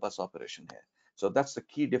run the bus operation here. So that's the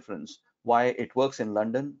key difference, why it works in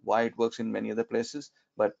London, why it works in many other places,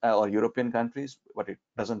 but or European countries, but it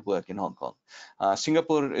doesn't work in Hong Kong.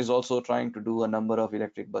 Singapore is also trying to do a number of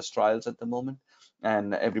electric bus trials at the moment,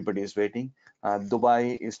 and everybody is waiting.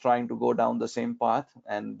 Dubai is trying to go down the same path,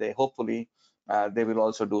 and they hopefully they will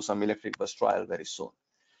also do some electric bus trial very soon.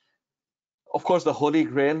 Of course, the holy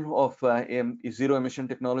grail of zero emission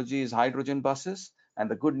technology is hydrogen buses. And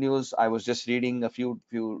the good news, I was just reading a few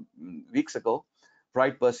weeks ago,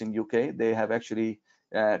 Brightbus in UK, they have actually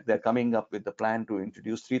they're coming up with the plan to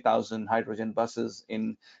introduce 3,000 hydrogen buses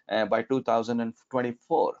in by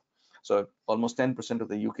 2024. So almost 10% of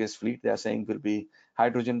the UK's fleet, they are saying, will be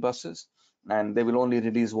hydrogen buses, and they will only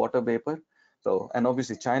release water vapor. So, and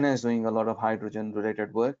obviously China is doing a lot of hydrogen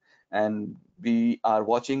related work, and we are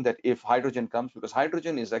watching that if hydrogen comes, because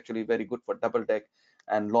hydrogen is actually very good for double deck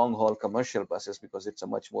and long haul commercial buses, because it's a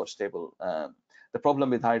much more stable. The problem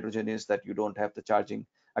with hydrogen is that you don't have the charging,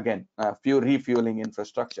 again, refueling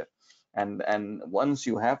infrastructure. And once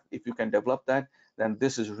you have, if you can develop that, then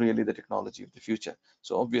this is really the technology of the future.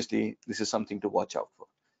 So obviously this is something to watch out for.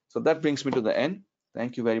 So that brings me to the end.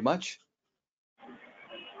 Thank you very much.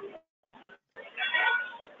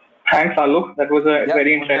 Thanks, Alok. That was a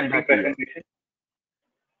very interesting Back to you. presentation.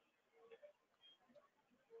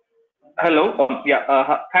 Hello.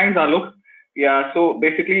 Thanks, Alok. Yeah, so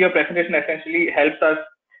basically your presentation essentially helps us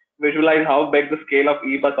visualize how big the scale of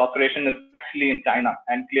e-bus operation is actually in China,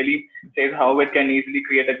 and clearly says how it can easily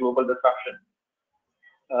create a global disruption.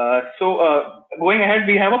 Going ahead,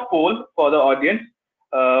 we have a poll for the audience.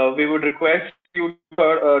 We would request you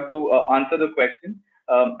to answer the question.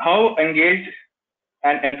 How engaged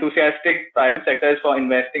and enthusiastic private sector is for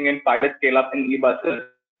investing in pilot scale-up in e-buses,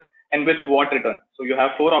 and with what return? So you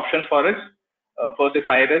have 4 options for it. First is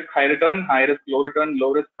high risk, high return, low return,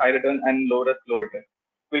 low risk, high return, and low risk, low return.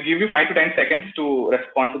 We'll give you 5 to 10 seconds to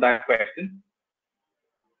respond to that question.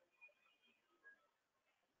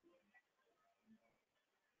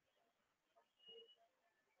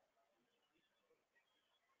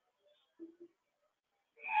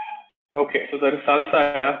 Okay, so the results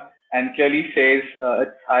are and clearly says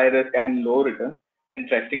it's high risk and low return.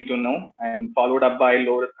 Interesting to know, and followed up by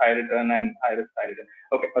low risk, high return, and high risk, high return.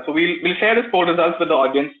 Okay, so we'll share this poll results with the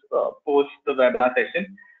audience post the webinar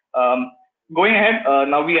session. Going ahead,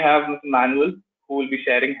 now we have Mr. Manuel, who will be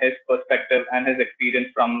sharing his perspective and his experience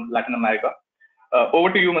from Latin America.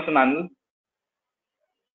 Over to you, Mr. Manuel.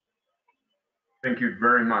 Thank you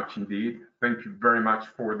very much indeed. Thank you very much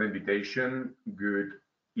for the invitation. Good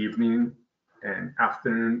evening and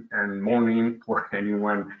afternoon and morning for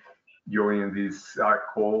anyone joining this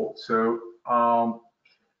call. So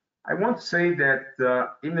I want to say that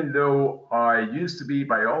even though I used to be a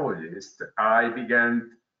biologist, I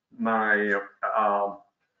began my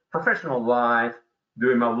professional life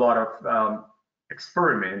doing a lot of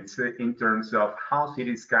experiments in terms of how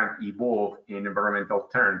cities can evolve in environmental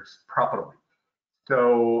terms properly.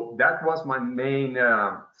 So that was my main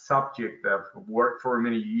subject of work for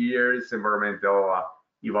many years, environmental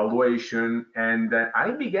evaluation. And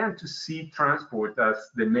I began to see transport as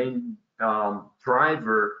the main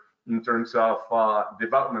driver in terms of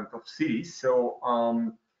development of cities. So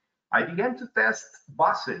I began to test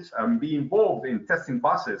buses and be involved in testing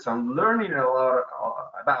buses and learning a lot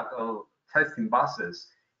about testing buses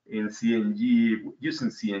in CNG, using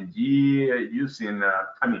CNG, using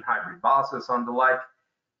hybrid buses and the like,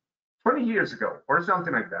 20 years ago or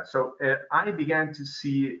something like that. So I began to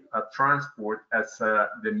see transport as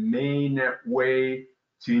the main way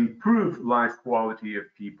to improve life quality of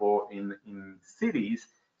people in cities,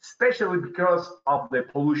 especially because of the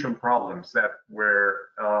pollution problems that were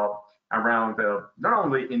around not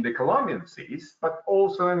only in the Colombian cities, but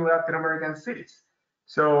also in Latin American cities.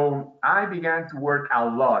 So I began to work a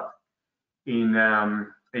lot in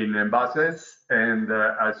buses, and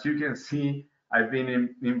as you can see, I've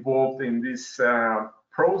been involved in this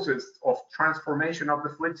process of transformation of the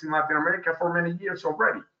fleets in Latin America for many years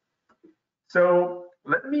already. So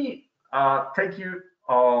let me take you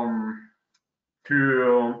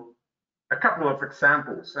to a couple of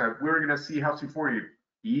examples. We're going to see how C40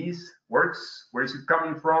 works, where is it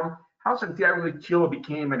coming from, how Santiago de Chile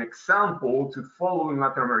became an example to follow in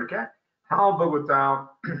Latin America, how Bogota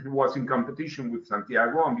was in competition with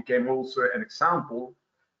Santiago and became also an example,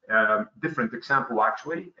 different example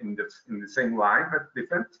actually, in the same line, but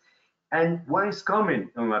different, and what is coming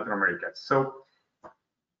in Latin America. So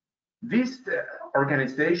this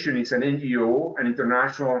organization is an NGO, an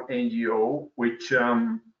international NGO, which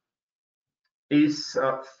is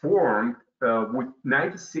formed with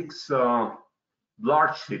 96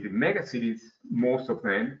 large cities, mega cities, most of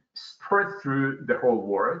them, spread through the whole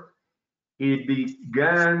world. It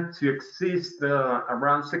began to exist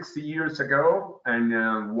around 60 years ago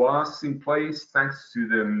and was in place thanks to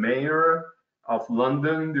the mayor of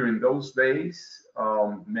London during those days,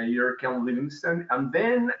 Mayor Ken Livingstone. And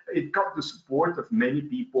then it got the support of many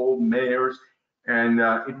people, mayors, and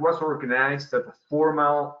it was organized as a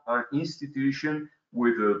formal institution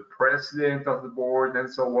with the president of the board and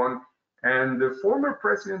so on. And the former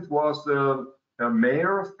president was the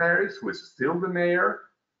mayor of Paris, who is still the mayor,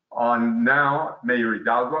 now Mayor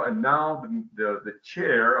Hidalgo, and now the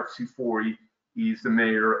chair of C40 is the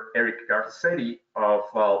mayor Eric Garcetti of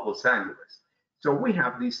Los Angeles. So we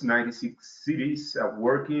have these 96 cities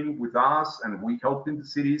working with us, and we help in the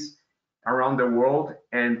cities around the world,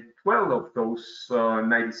 and 12 of those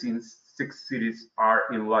 96 cities are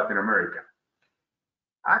in Latin America.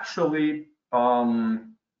 Actually,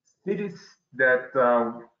 cities that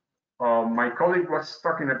my colleague was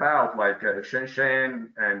talking about, like Shenzhen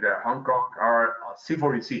and Hong Kong, are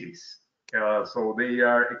C40 cities. So they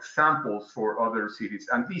are examples for other cities.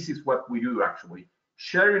 And this is what we do actually,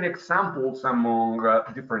 sharing examples among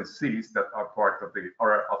different cities that are part of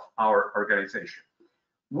our organization.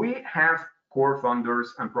 We have core funders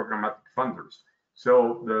and programmatic funders.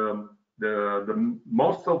 So the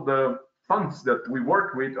most of the funds that we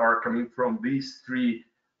work with are coming from these three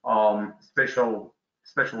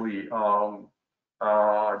especially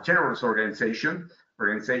generous organizations,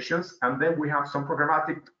 and then we have some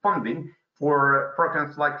programmatic funding for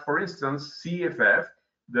programs like, for instance, CFF,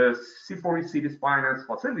 the C40 Cities Finance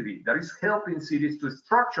Facility, that is helping cities to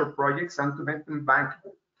structure projects and to make them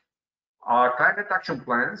bankable. Climate action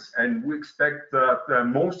plans, and we expect that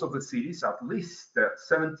most of the cities, at least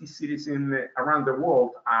 70 cities around the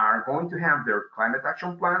world, are going to have their climate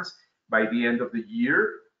action plans by the end of the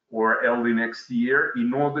year or early next year,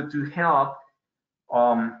 in order to help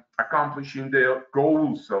accomplishing the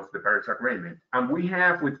goals of the Paris Agreement. And we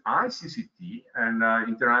have with ICCT, an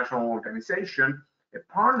international organization, a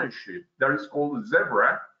partnership that is called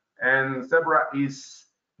Zebra, and Zebra is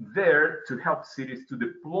there to help cities to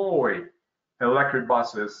deploy electric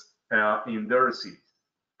buses in their cities.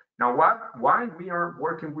 Now, why we are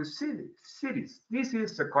working with cities? This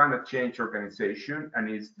is a climate change organization and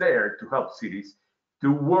is there to help cities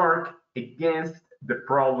to work against the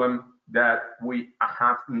problem that we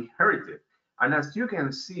have inherited. And as you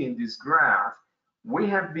can see in this graph, we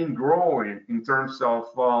have been growing in terms of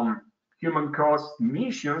human caused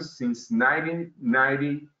emissions since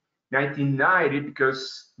 1990,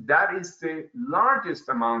 because that is the largest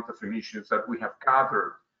amount of emissions that we have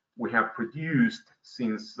gathered, we have produced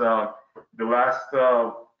since the last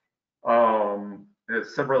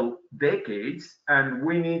several decades, and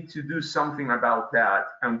we need to do something about that.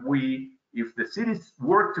 And if the cities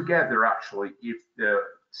work together, actually, if the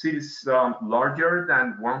cities larger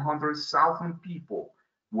than 100,000 people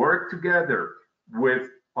work together with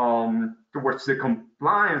towards the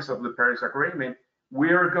compliance of the Paris Agreement,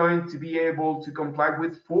 we are going to be able to comply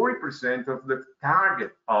with 40% of the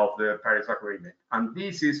target of the Paris Agreement. And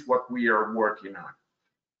this is what we are working on.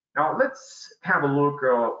 Now, let's have a look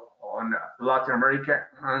on Latin America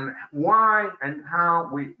and why and how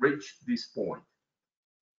we reached this point.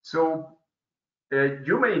 So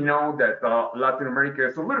you may know that Latin America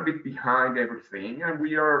is a little bit behind everything, and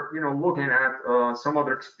we are, looking at some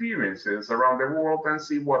other experiences around the world and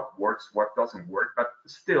see what works, what doesn't work. But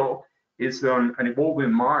still, it's an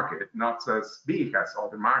evolving market, not as big as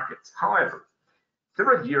other markets. However,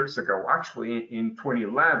 several years ago, actually in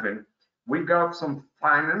 2011, we got some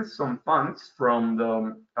funds from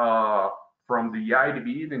the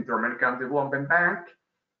IDB, the Inter-American Development Bank,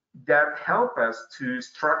 that help us to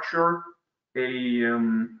structure a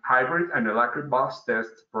hybrid and electric bus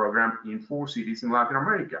test program in 4 cities in Latin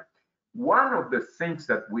America. One of the things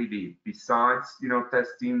that we did, besides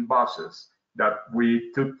testing buses, that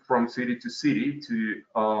we took from city to city to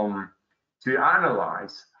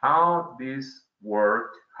analyze how this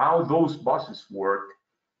worked, how those buses worked.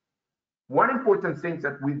 One important thing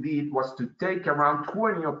that we did was to take around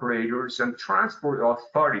 20 operators and transport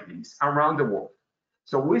authorities around the world.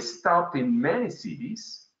 So we stopped in many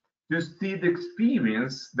cities to see the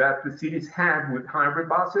experience that the cities had with hybrid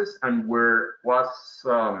buses and where was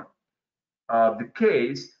the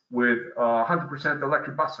case with 100%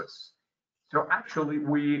 electric buses. So actually,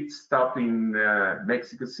 we stopped in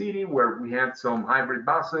Mexico City, where we had some hybrid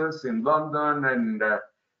buses, in London, and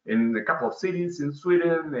in a couple of cities in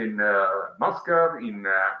Sweden, in Moscow, and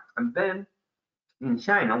then in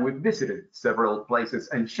China. We visited several places,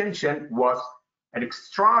 and Shenzhen was an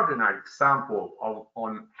extraordinary example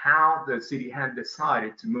on how the city had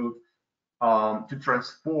decided to move to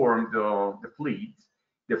transform the fleet.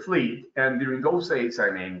 And during those days,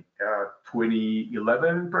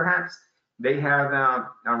 2011 perhaps, they had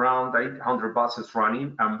around 800 buses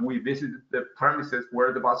running, and we visited the premises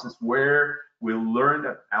where the buses were. We learned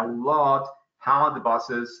a lot how the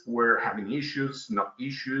buses were having issues, not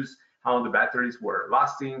issues, how the batteries were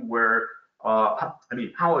lasting,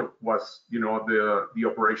 how it was, the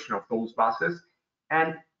operation of those buses.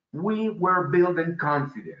 And we were building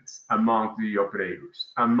confidence among the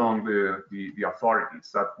operators, among the authorities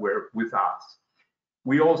that were with us.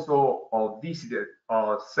 We also visited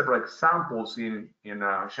several examples in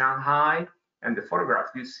Shanghai, and the photograph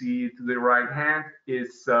you see to the right hand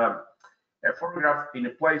is a photograph in a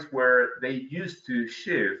place where they used to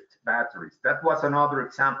shift batteries. That was another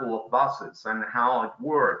example of buses and how it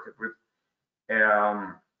worked with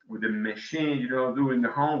the machine, doing the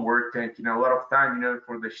homework, taking a lot of time,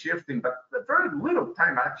 for the shifting, but very little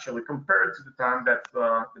time actually compared to the time that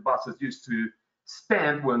the buses used to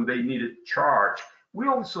spend when they needed charge. We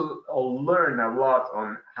also learned a lot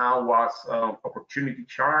on how was opportunity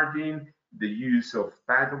charging, the use of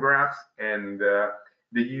pantographs, and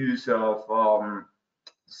the use of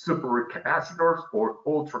super capacitors or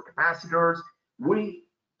ultra capacitors. We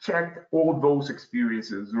checked all those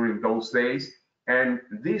experiences during those days, and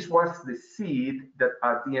this was the seed that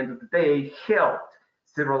at the end of the day helped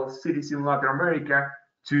several cities in Latin America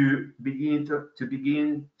to begin to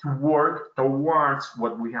work towards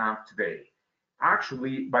what we have today.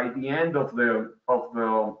 Actually, by the end of the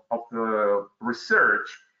research,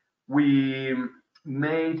 we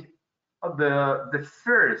made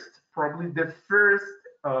probably the first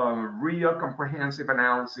real comprehensive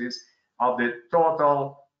analysis of the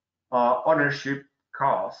total ownership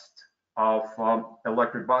cost of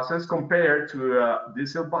electric buses compared to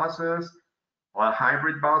diesel buses,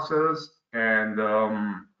 hybrid buses, and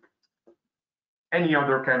any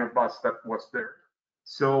other kind of bus that was there.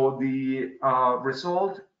 So the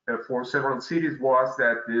result for several cities was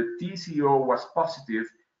that the TCO was positive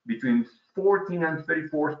between 14 and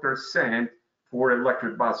 34% for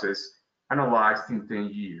electric buses analyzed in 10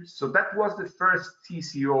 years. So that was the first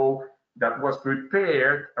TCO that was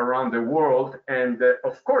prepared around the world. And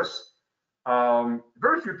of course,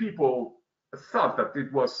 very few people thought that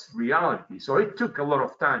it was reality. So it took a lot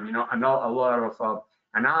of time, you know, and a lot of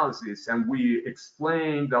analysis. And we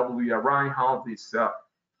explained WRI how this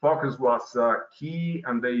focus was key,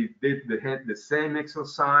 and they did the same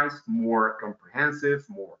exercise, more comprehensive,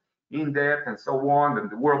 more in-depth, and so on. And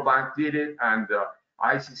the World Bank did it, and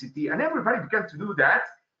ICCT, and everybody began to do that,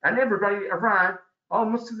 and everybody arrived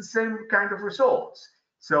almost to the same kind of results.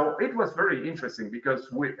 So it was very interesting because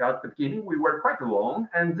at the beginning we were quite alone,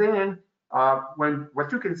 and then when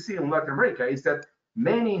what you can see in Latin America is that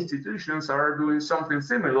many institutions are doing something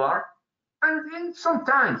similar, and then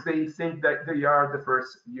sometimes they think that they are the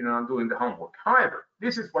first, you know, doing the homework. However,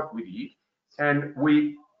 this is what we did, and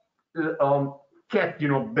we kept, you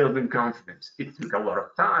know, building confidence. It took a lot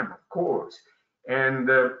of time, of course, and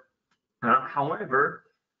however,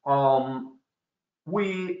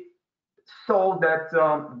 we saw that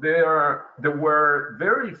there were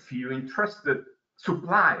very few interested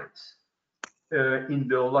suppliers in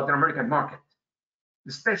the Latin American market,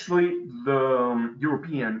 especially the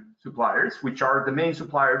European suppliers, which are the main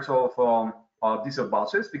suppliers of diesel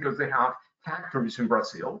buses because they have factories in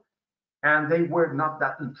Brazil, and they were not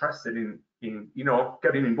that interested in you know,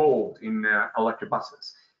 getting involved in electric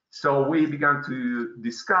buses. So we began to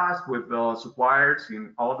discuss with suppliers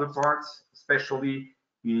in other parts, especially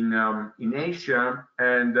in Asia,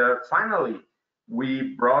 and finally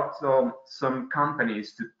we brought some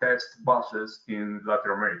companies to test buses in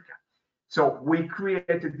Latin America. So we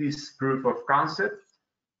created this proof of concept,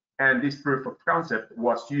 and this proof of concept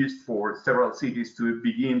was used for several cities to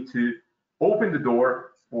begin to open the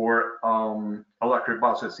door for electric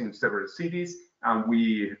buses in several cities. And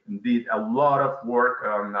we did a lot of work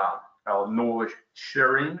on knowledge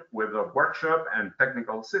sharing with a workshop and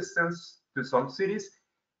technical assistance to some cities.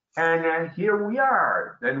 And here we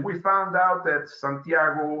are. Then we found out that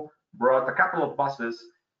Santiago brought a couple of buses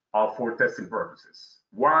for testing purposes.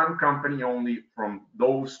 One company only from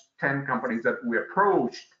those 10 companies that we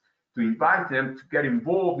approached to invite them to get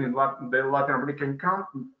involved in the Latin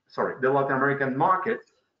American market.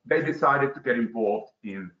 They decided to get involved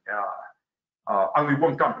in only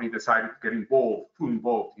one company decided to get fully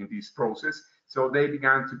involved in this process. So they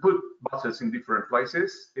began to put buses in different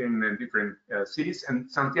places, in different cities, and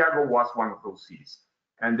Santiago was one of those cities.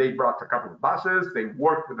 And they brought a couple of buses, they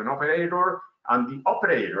worked with an operator, and the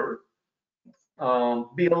operator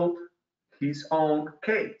built his own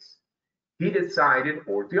case. He decided,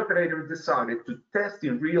 or the operator decided, to test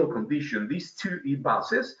in real condition these two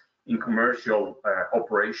e-buses in commercial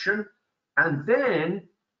operation. And then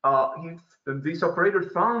this operator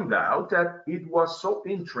found out that it was so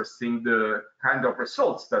interesting, the kind of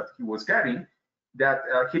results that he was getting, that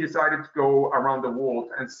he decided to go around the world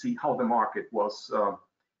and see how the market was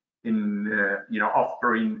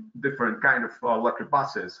offering different kind of electric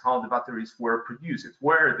buses, how the batteries were produced,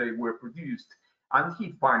 where they were produced. And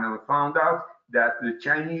he finally found out that the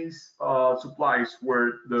Chinese suppliers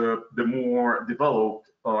were the more developed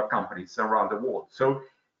companies around the world. So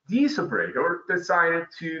this operator decided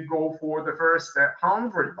to go for the first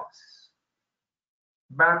 100 buses.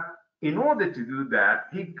 But in order to do that,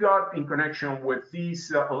 he got in connection with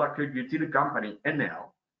this electric utility company,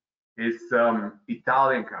 Enel. It's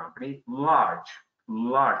Italian company, large,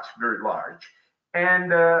 very large, and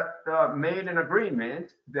made an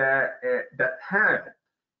agreement that had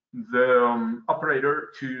the operator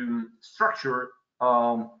to structure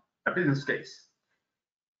a business case.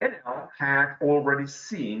 Enel had already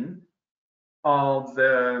seen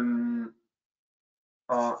the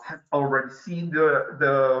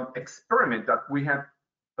experiment that we had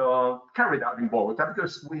carried out in Bogota,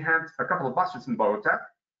 because we had a couple of buses in Bogota,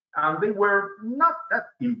 and they were not that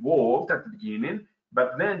involved at the beginning,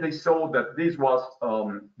 but then they saw that this was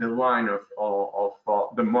the line of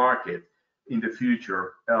the market in the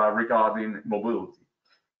future regarding mobility.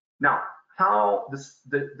 Now, how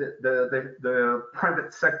the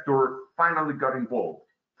private sector finally got involved.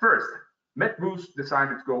 First, Metbus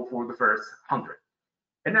decided to go for the first 100.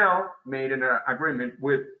 And now made an agreement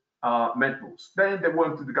with Metbus. Then they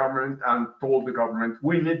went to the government and told the government,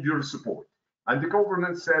 we need your support. And the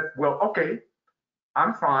government said, well, okay,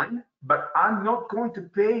 I'm fine, but I'm not going to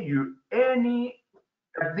pay you any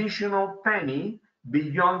additional penny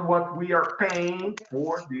beyond what we are paying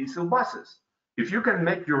for diesel buses. if you can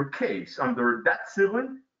make your case under that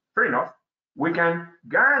ceiling, fair enough. We can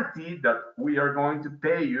guarantee that we are going to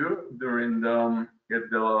pay you during the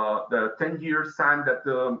 10 years time that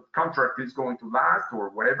the contract is going to last or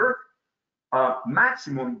whatever,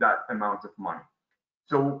 maximum that amount of money.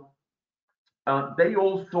 So they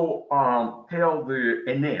also tell the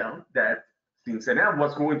Enel that since Enel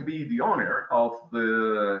was going to be the owner of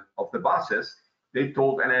the buses, they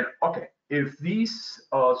told Enel, okay, if this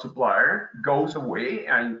supplier goes away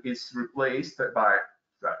and is replaced by,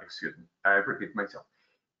 excuse me, I repeat myself.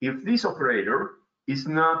 If this operator is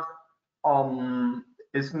not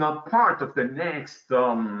part of the next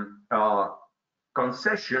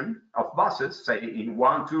concession of buses, say in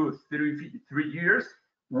 1, 2, 3 years,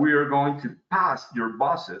 we are going to pass your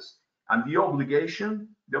buses and the obligations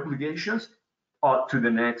to the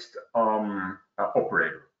next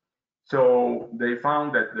operator. So they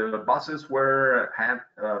found that the buses had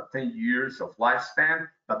 10 years of lifespan,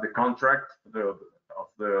 but the contract of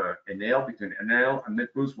the Enel between Enel and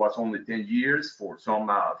Netbus was only 10 years for some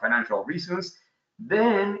financial reasons.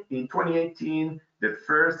 Then in 2018, the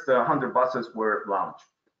first 100 buses were launched,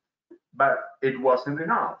 but it wasn't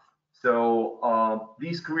enough. So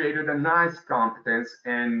this created a nice competence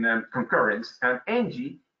and concurrence, and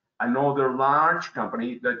Engie, another large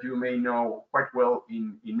company that you may know quite well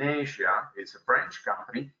in Asia, it's a French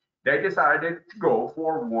company, they decided to go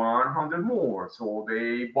for 100 more. So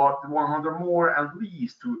they bought 100 more and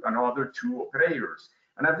leased to another 2 operators.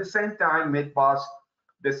 And at the same time, Medbus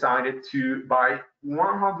decided to buy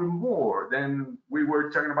 100 more. Then we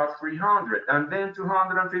were talking about 300, and then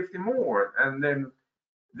 250 more. And then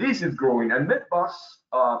this is growing. And Medbus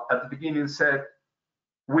at the beginning said,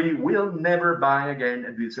 we will never buy again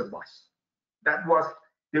a diesel bus. That was,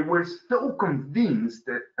 they were so convinced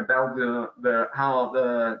about how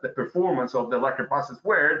the performance of the electric buses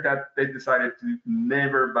were that they decided to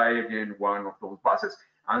never buy again one of those buses.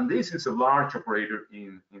 And this is a large operator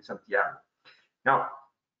in Santiago. Now,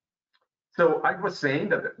 so I was saying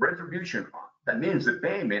that the retribution, that means the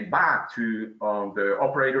payment back to the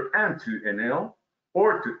operator and to Enel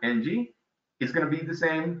or to Engie, is going to be the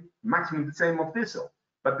same, maximum the same of diesel.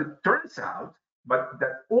 But it turns out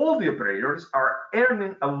that all the operators are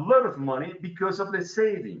earning a lot of money because of the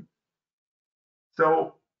saving.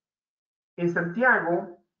 So in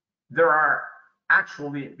Santiago, there are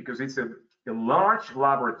actually, because it's a large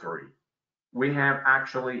laboratory, we have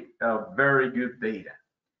actually very good data.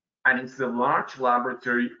 And it's a large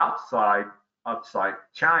laboratory outside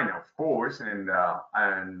China, of course, and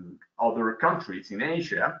other countries in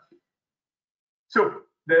Asia. So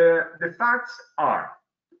the facts are,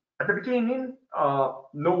 at the beginning,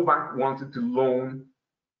 no bank wanted to loan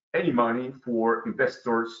any money for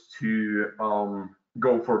investors to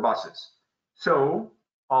go for buses. So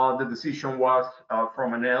the decision was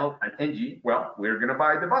from Enel and Engie, well, we're going to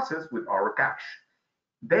buy the buses with our cash.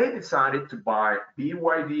 They decided to buy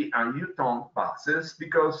BYD and Yutong buses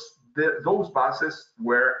because those buses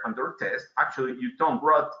were under test. Actually, Yutong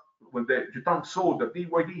when Yutong saw that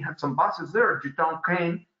BYD had some buses there, Yutong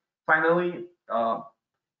came, finally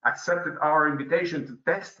accepted our invitation to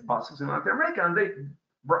test buses in Latin America, and they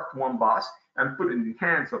brought one bus and put it in the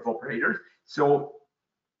hands of operators. So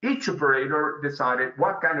each operator decided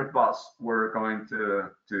what kind of bus we're going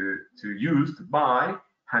to use to buy,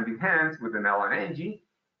 hand in hand with Enel and Engie.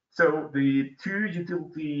 So the 2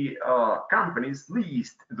 utility companies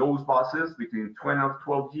leased those buses between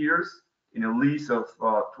 12 years in a lease of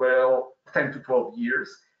 10 to 12 years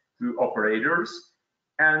to operators.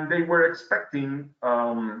 And they were expecting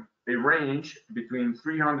a range between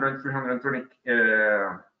 300 and 320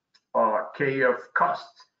 K of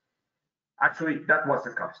cost. Actually, that was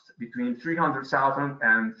the cost. Between $300,000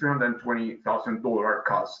 and $320,000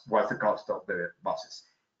 cost was the cost of the buses.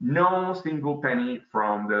 No single penny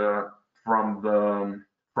from the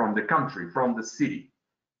country, from the city.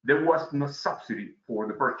 There was no subsidy for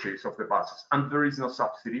the purchase of the buses, and there is no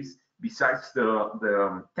subsidies besides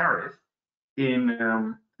the tariff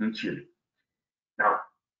in Chile. Now,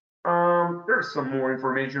 there's some more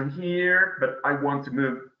information here, but I want to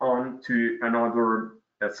move on to another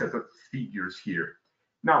set of figures here.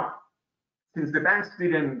 Now, since the banks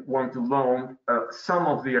didn't want to loan, some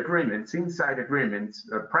of the agreements, inside agreements,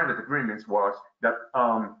 private agreements, was that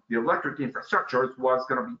the electric infrastructure was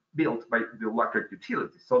going to be built by the electric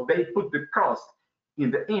utility. So they put the cost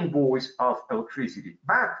in the invoice of electricity.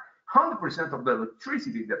 But 100% of the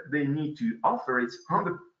electricity that they need to offer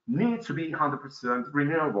needs to be 100%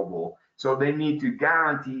 renewable. So they need to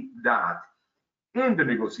guarantee that. In the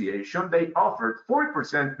negotiation, they offered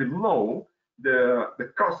 40% below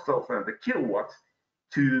the cost of the kilowatt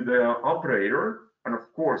to the operator, and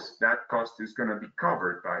of course that cost is going to be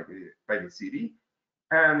covered by the city.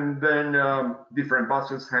 And then different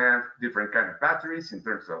buses have different kind of batteries in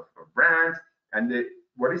terms of brand. And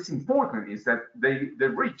what is important is that they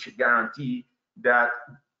reach a guarantee that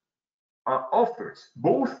offers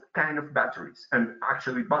both kind of batteries. And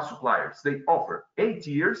actually bus suppliers, they offer 8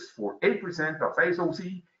 years for 8% of SOC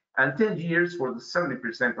and 10 years for the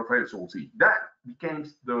 70% of SOC. That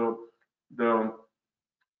becomes the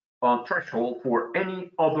threshold for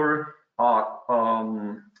any other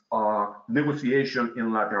negotiation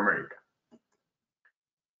in Latin America.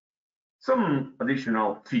 Some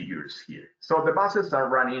additional figures here. So the buses are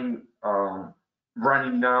running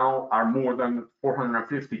now are more than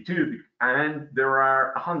 452, and there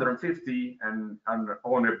are 150 and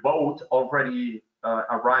on a boat already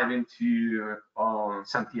arriving to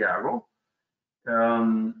Santiago.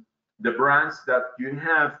 The brands that you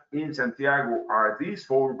have in Santiago are these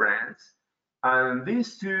 4 brands, and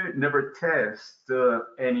these 2 never test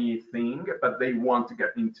anything, but they want to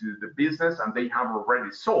get into the business, and they have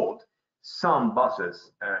already sold some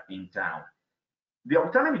buses in town. The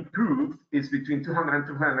autonomy proof is between 200 and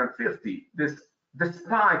 250.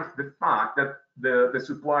 Despite the fact that the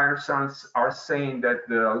suppliers are saying that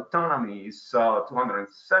the autonomy is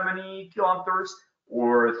 270 kilometers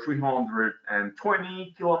or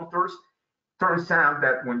 320 kilometers, turns out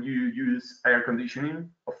that when you use air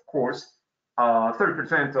conditioning, of course,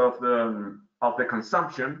 30% of the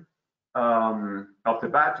consumption of the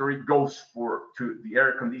battery goes to the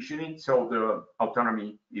air conditioning, so the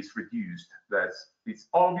autonomy is reduced. It's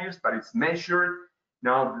obvious, but it's measured.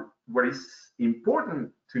 Now, what is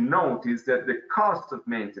important to note is that the cost of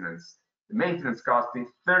maintenance, the maintenance cost is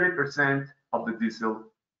 30% of the diesel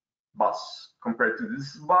bus compared to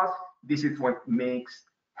this bus. This is what makes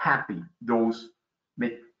happy those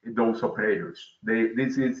operators.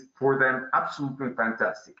 This is for them absolutely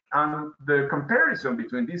fantastic. And the comparison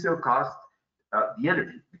between diesel cost, the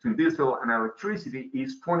energy between diesel and electricity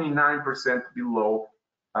is 29% below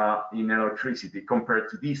in electricity compared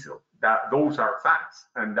to diesel. Those are facts,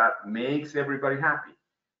 and that makes everybody happy.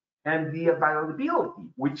 And the availability,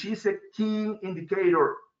 which is a key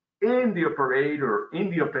indicator in the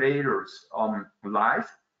operator's life,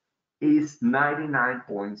 is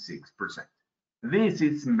 99.6%. This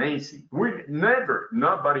is amazing.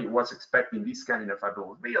 Nobody was expecting this kind of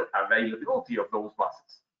availability of those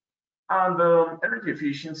buses. And the energy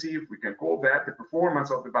efficiency, if we can call that, the performance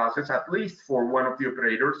of the buses, at least for one of the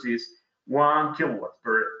operators, is 1 kilowatt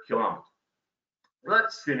per kilometer.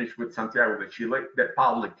 Let's finish with Santiago de Chile, the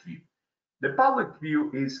public view. The public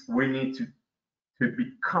view is we need to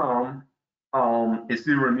become a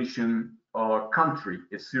zero emission country,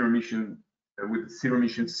 a zero emission with zero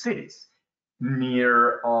emission cities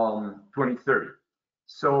near 2030.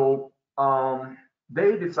 So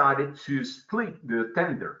they decided to split the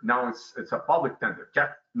tender. Now it's a public tender,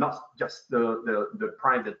 not just the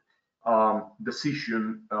private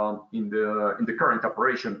decision in the current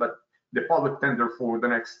operation, but the public tender for the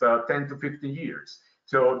next 10 to 15 years.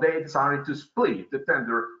 So they decided to split the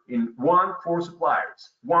tender in 1 for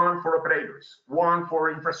suppliers, 1 for operators, 1 for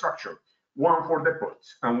infrastructure, 1 for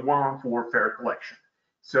depots, and 1 for fare collection.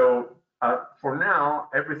 So for now,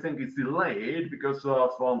 everything is delayed because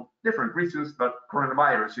of different reasons, but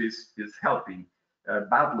coronavirus is helping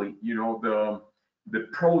badly, the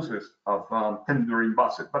process of tendering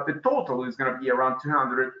buses. But the total is going to be around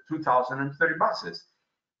 2,030 buses.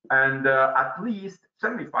 And at least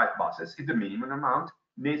 75 buses is the minimum amount,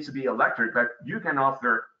 needs to be electric, but you can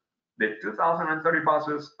offer the 2,030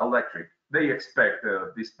 buses electric. They expect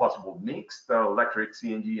this possible mix, electric,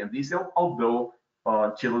 CNG, and diesel, although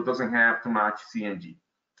Chile doesn't have too much CNG.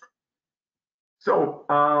 So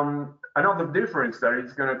another difference that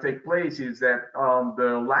is going to take place is that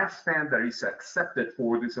the lifespan that is accepted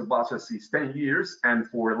for diesel buses is 10 years, and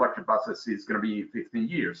for electric buses is going to be 15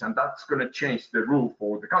 years, and that's going to change the rule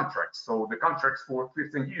for the contracts. So the contracts for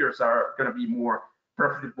 15 years are going to be more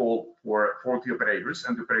profitable for the operators,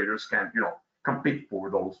 and the operators can, compete for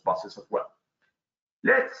those buses as well.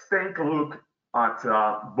 Let's take a look at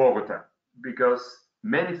Bogota, because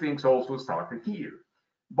many things also started here.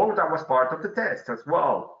 Bogota was part of the test as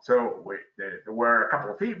well. So there were a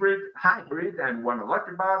couple of hybrid, and 1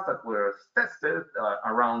 electric bus that was tested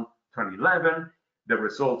around 2011. The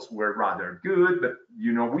results were rather good, but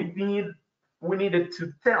we needed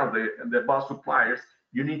to tell the bus suppliers,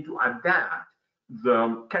 you need to adapt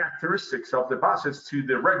the characteristics of the buses to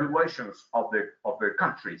the regulations of the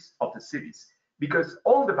countries, of the cities, because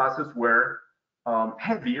all the buses were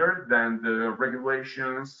heavier than the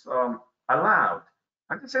regulations allowed.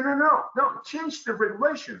 And they said, no, change the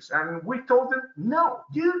regulations. And we told them, no,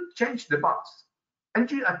 you change the bus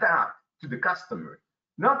and you adapt to the customer,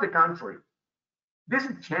 not the country. This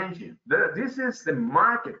is changing. This is the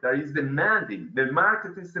market that is demanding. The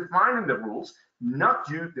market is defining the rules, not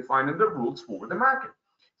you defining the rules for the market.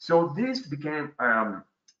 So this became a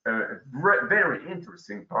very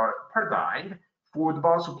interesting paradigm for the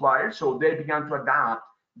bus suppliers. So they began to adapt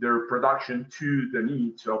their production to the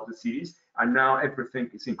needs of the cities, and now everything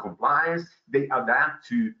is in compliance. They adapt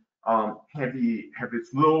to heavy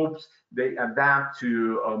slopes. They adapt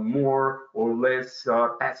to more or less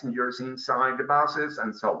passengers inside the buses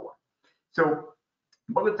and so on. So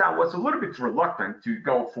Bogota was a little bit reluctant to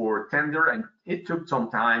go for tender, and it took some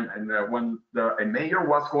time. And when a mayor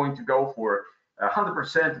was going to go for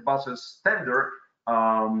 100% buses tender,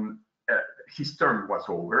 his term was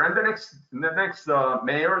over. And the next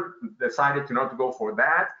mayor decided to not to go for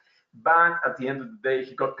that. But at the end of the day,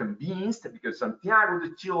 he got convinced because Santiago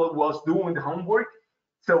de Chile was doing the homework.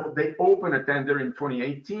 So they opened a tender in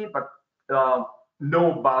 2018, but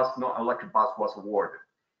no electric bus was awarded,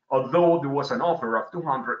 although there was an offer of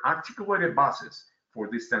 200 articulated buses for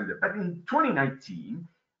this tender. But in 2019,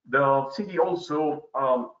 the city also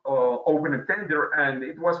opened a tender, and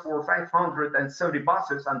it was for 570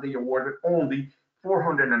 buses, and they awarded only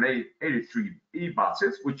 483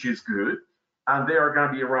 e-buses, which is good. And they are going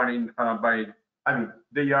to be running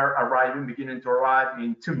they are beginning to arrive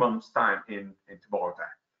in 2 months' time into Bogota.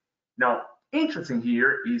 Now, interesting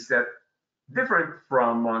here is that different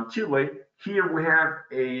from Chile, here we have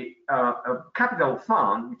a capital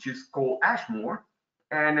fund, which is called Ashmore,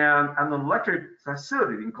 and an electric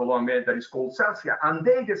facility in Colombia that is called Celsia, and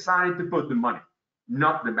they decided to put the money,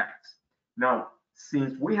 not the banks. Now,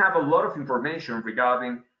 since we have a lot of information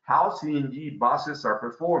regarding how CNG buses are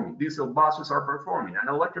performing, diesel buses are performing, and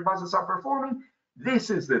electric buses are performing, this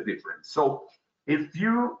is the difference. So if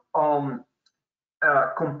you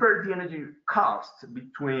compare the energy cost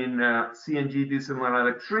between CNG, diesel, and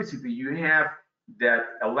electricity, you have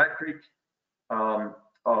that electric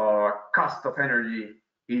cost of energy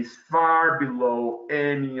is far below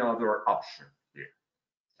any other option here.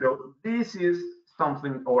 So this is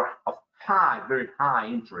something of very high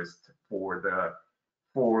interest for the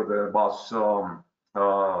bus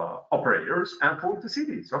operators and for the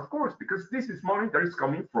cities, of course, because this is money that is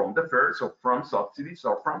coming from the fares or from subsidies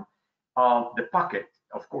or from the pocket,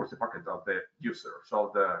 of course, the pocket of the user,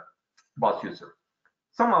 so the bus user.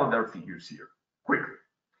 Some other figures here, quickly.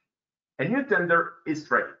 A new tender is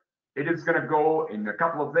ready. It is going to go in a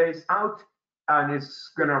couple of days out, and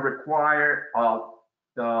it's going to require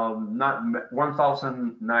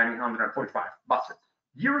 1,945 buses.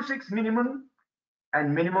 Euro 6 minimum,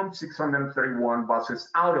 and minimum 631 buses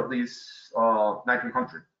out of these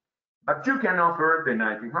 1,900. But you can offer the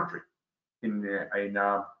 1,900 in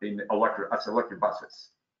electric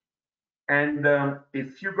buses. And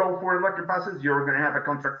if you go for electric buses, you're going to have a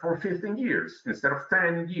contract for 15 years instead of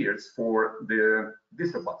 10 years for the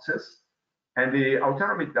diesel buses. And the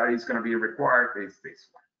autonomy that is going to be required is this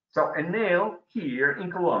one. So Enel here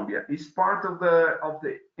in Colombia is part of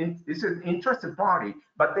it's an interested party,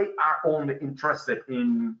 but they are only interested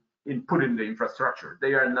in putting the infrastructure.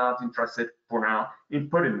 They are not interested for now in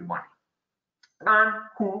putting the money. And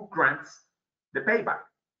who grants the payback?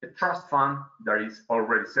 The trust fund that is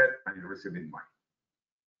already set and is receiving money.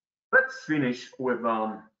 Let's finish with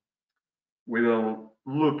a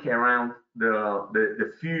look around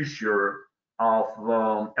the future of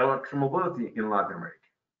electromobility in Latin America.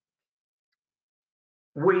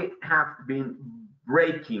 We have been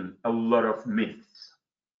breaking a lot of myths.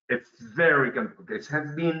 It's very complicated. It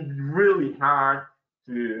has been really hard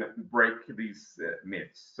to break these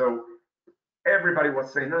myths. So everybody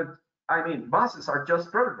was saying, no, I mean, buses are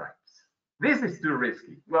just prototypes. This is too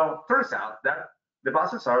risky. Well, turns out that the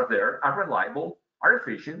buses are there, are reliable, are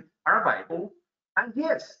efficient, are available, and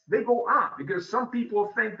yes, they go up, because some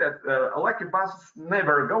people think that electric buses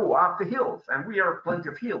never go up the hills, and we are plenty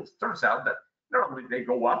of hills. Turns out that not only they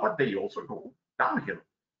go up, but they also go downhill.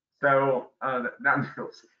 So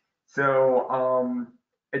downhills. So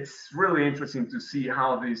it's really interesting to see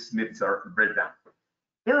how these myths are break down.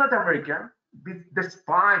 In Latin America,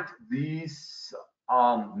 despite these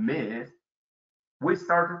myths, we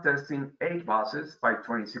started testing 8 buses by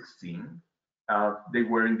 2016. They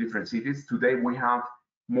were in different cities. Today we have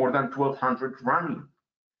more than 1,200 running.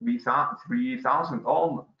 3,000,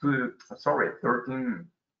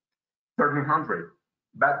 1,300.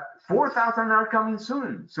 But 4,000 are coming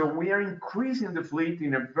soon. So we are increasing the fleet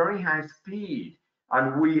in a very high speed,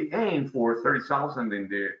 and we aim for 30,000 in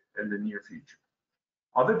the near future.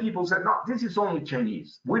 Other people said, no, this is only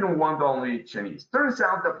Chinese. We don't want only Chinese. Turns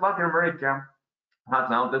out that Latin America has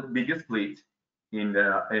now the biggest fleet in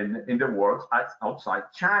the world outside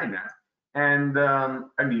China, and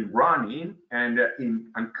I mean running and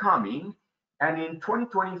coming. And in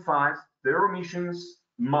 2025, their emissions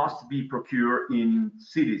must be procured in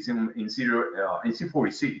cities in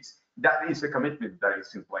C40 cities. That is a commitment that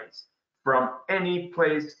is in place. From any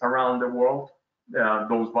place around the world,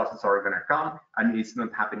 those buses are going to come, and it's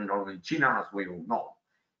not happening only in China, as we all know.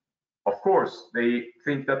 Of course, they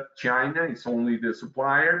think that China is only the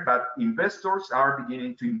supplier, but investors are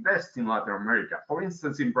beginning to invest in Latin America. For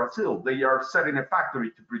instance, in Brazil, they are setting a factory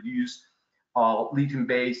to produce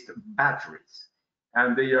lithium-based batteries,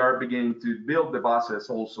 and they are beginning to build the buses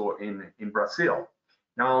also in Brazil.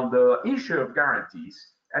 Now, the issue of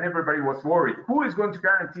guarantees, and everybody was worried, who is going to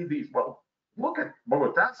guarantee these? Well, look at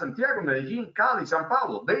Bogota, Santiago, Medellin, Cali, Sao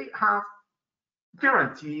Paulo. They have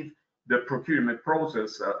guaranteed the procurement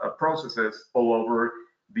processes all over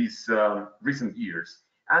these recent years.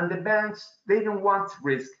 And the banks, they don't want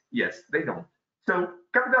risk. Yes, they don't. So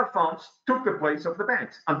capital funds took the place of the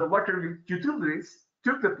banks, and the electric utilities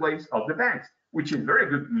took the place of the banks, which is very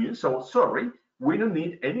good news. So sorry, we don't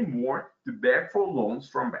need any more to beg for loans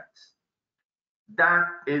from banks. That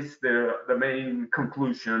is the main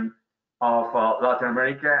conclusion of Latin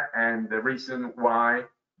America, and the reason why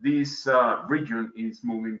this region is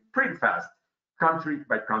moving pretty fast, country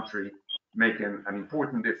by country, making an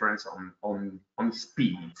important difference on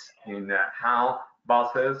speeds in how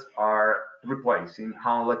buses are replacing,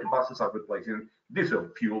 how electric buses are replacing diesel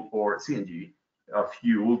fuel or CNG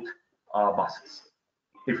fueled buses.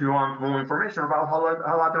 If you want more information about how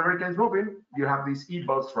Latin America is moving, you have this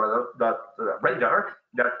e-bus radar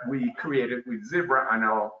that we created with Zebra and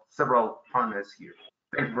our several partners here.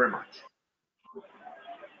 Thank you very much.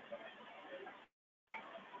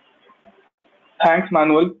 Thanks,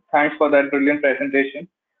 Manuel. Thanks for that brilliant presentation.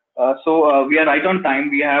 We are right on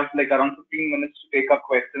time. We have like around 15 minutes to take up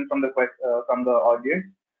questions from the audience.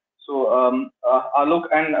 Alok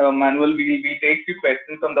and Manuel, we take few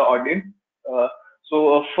questions from the audience.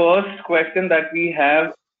 First question that we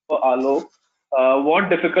have for Alok, what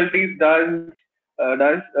difficulties does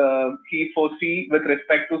he foresee with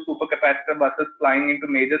respect to supercapacitor buses flying into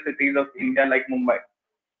major cities of India like Mumbai?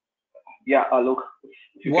 Yeah, Alok,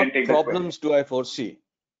 if you What can take that question. problems do I foresee?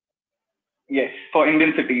 Yes, for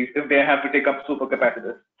Indian cities, if they have to take up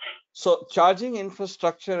supercapacitors. So charging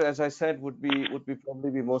infrastructure, as I said, would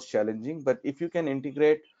probably be most challenging. But if you can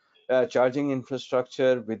integrate charging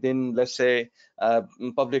infrastructure within, let's say,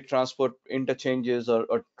 public transport interchanges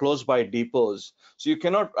or close by depots, so you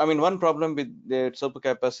cannot. I mean, one problem with the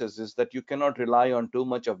supercapacitors is that you cannot rely on too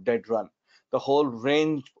much of dead run. The whole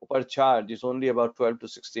range per charge is only about 12 to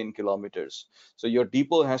 16 kilometers. So your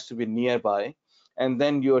depot has to be nearby, and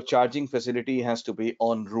then your charging facility has to be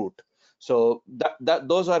en route. So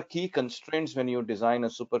those are key constraints when you design a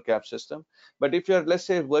supercap system. But if you're, let's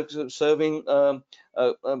say, serving a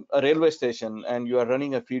railway station and you are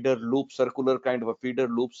running a feeder loop, circular kind of a feeder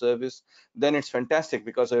loop service, then it's fantastic,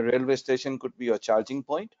 because a railway station could be your charging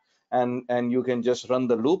point, and you can just run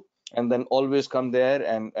the loop and then always come there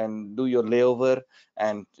and do your layover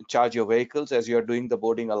and charge your vehicles as you're doing the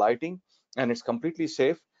boarding or lighting, and it's completely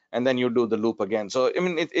safe. And then you do the loop again. So I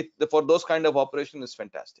mean, for those kind of operation, is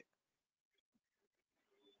fantastic.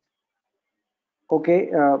 Okay,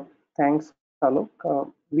 thanks,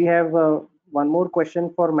 Alok. We have one more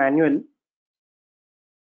question for Manuel.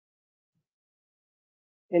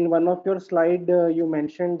 In one of your slide, you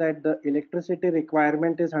mentioned that the electricity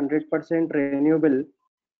requirement is 100% renewable.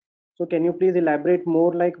 So can you please elaborate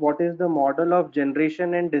more, like what is the model of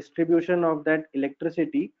generation and distribution of that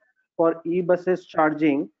electricity for e-buses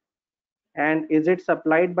charging? And is it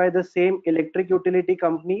supplied by the same electric utility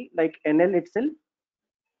company like NL itself?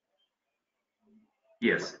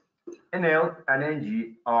 Yes, NL and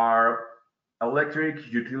NG are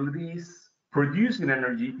electric utilities producing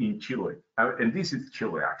energy in Chile, and this is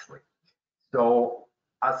Chile actually. So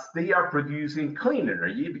as they are producing clean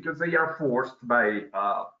energy, because they are forced by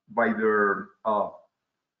their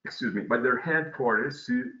by their headquarters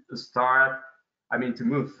to start, to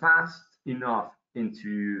move fast enough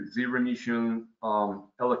into zero emission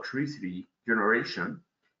electricity generation,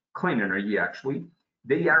 clean energy actually,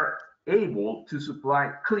 they are able to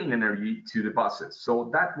supply clean energy to the buses. So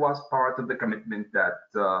that was part of the commitment that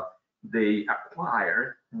they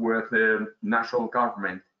acquired with the national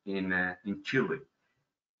government in Chile.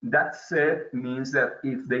 That said, means that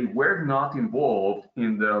if they were not involved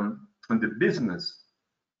in the business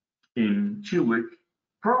in Chile,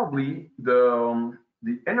 probably the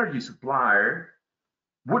energy supplier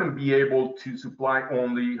wouldn't be able to supply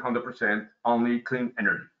only 100% only clean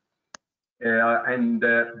energy.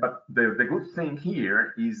 But the good thing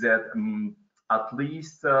here is that at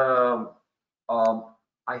least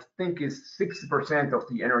I think is 60% of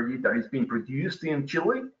the energy that is being produced in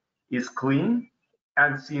Chile is clean.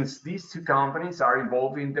 And since these two companies are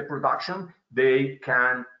involved in the production, they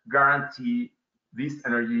can guarantee this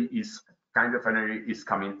energy is kind of energy is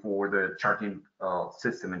coming for the charging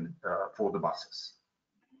system and for the buses.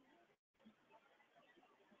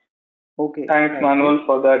 Okay, Thanks, thank you. Manuel,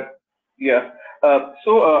 for that. Yeah.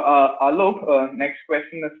 Alok, next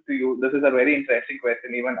question is to you. This is a very interesting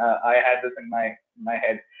question. Even I had this in my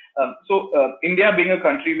head. India being a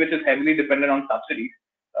country which is heavily dependent on subsidies,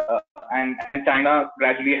 and China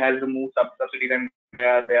gradually has removed subsidies, and they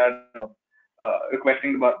are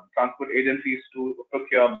requesting the transport agencies to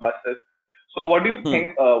procure buses. So, what do you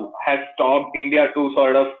think has stopped India to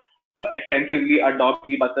sort of extensively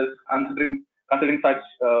adopt e-buses, considering such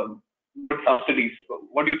good subsidies?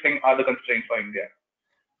 What do you think are the constraints for India?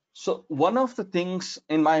 So one of the things,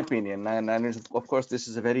 in my opinion, and of course this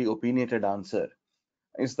is a very opinionated answer,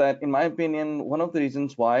 is that in my opinion, one of the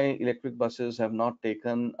reasons why electric buses have not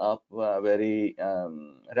taken up very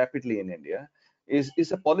rapidly in India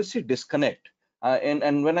is a policy disconnect.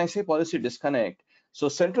 And when I say policy disconnect, so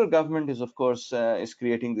central government is of course is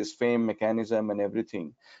creating this FAME mechanism and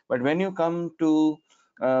everything. But when you come to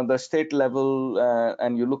the state level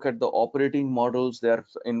and you look at the operating models, they're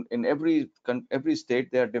in every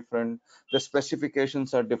state they are different. The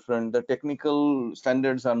specifications are different. The technical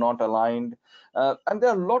standards are not aligned. And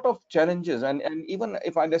there are a lot of challenges. And even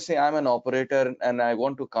if I just say I'm an operator and I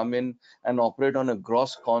want to come in and operate on a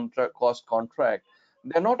gross cost contract,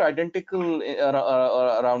 they're not identical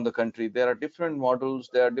around the country. There are different models.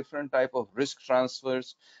 There are different type of risk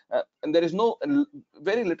transfers, and there is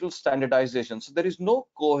very little standardization. So there is no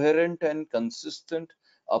coherent and consistent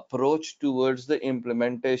approach towards the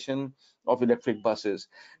implementation of electric buses.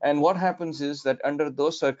 And what happens is that under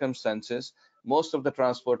those circumstances, most of the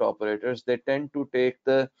transport operators, they tend to take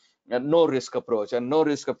the no risk approach, and no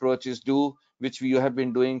risk approach is which we have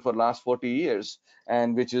been doing for last 40 years,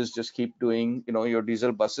 and which is just keep doing your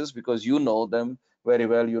diesel buses because you know them very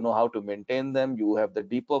well, you know how to maintain them, you have the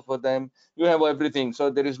depot for them, you have everything.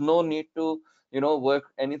 So there is no need to work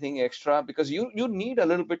anything extra, because you need a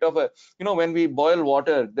little bit of a, when we boil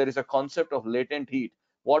water, there is a concept of latent heat.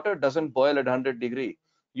 Water doesn't boil at 100°.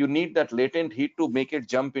 You need that latent heat to make it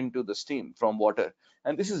jump into the steam from water.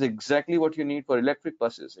 And this is exactly what you need for electric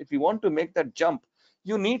buses. If you want to make that jump,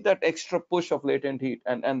 you need that extra push of latent heat,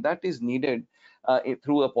 and that is needed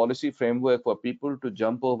through a policy framework for people to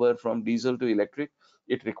jump over from diesel to electric.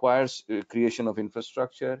 It requires creation of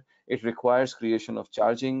infrastructure. It requires creation of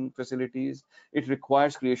charging facilities. It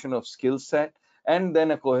requires creation of skill set, and then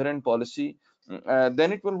a coherent policy.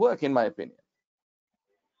 Then it will work, in my opinion.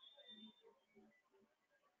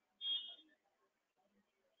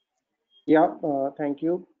 Yeah, thank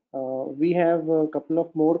you. We have a couple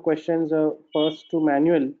of more questions. First to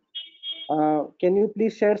Manuel. Can you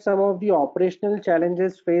please share some of the operational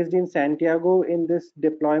challenges faced in Santiago in this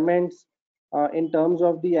deployments in terms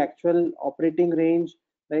of the actual operating range?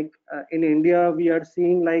 Like in India, we are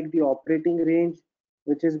seeing like the operating range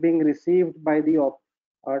which is being received by the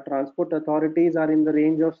transport authorities are in the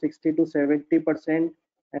range of 60 to 70%,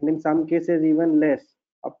 and in some cases even less,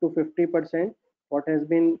 up to 50%, what has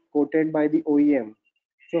been quoted by the OEM.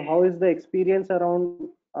 So how is the experience around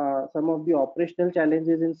some of the operational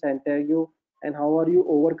challenges in Santiago, and how are you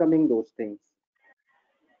overcoming those things?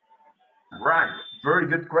 Right, very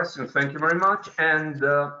good question. Thank you very much. And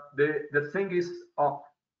the thing is,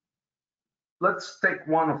 let's take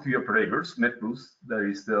one of the operators, NetBus, that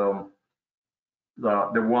is the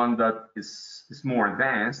one that is more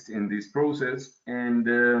advanced in this process. And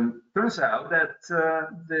turns out that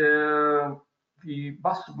the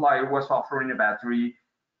bus supplier was offering a battery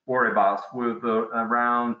or a bus with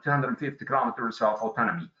around 250 kilometers of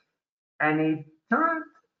autonomy. And it turned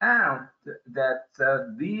out that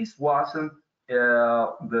this wasn't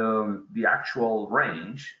the actual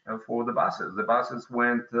range for the buses. The buses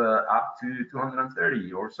went up to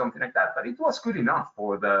 230 or something like that, but it was good enough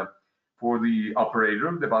for the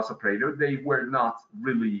operator, the bus operator. They were not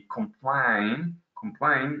really complying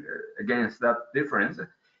against that difference,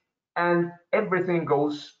 and everything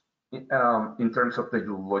goes in terms of the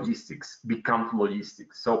logistics, becomes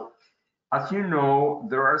logistics. So as you know,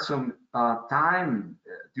 there are some time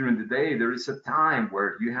during the day. There is a time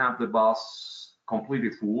where you have the bus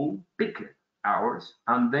completely full, peak hours,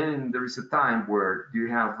 and then there is a time where you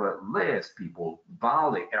have less people,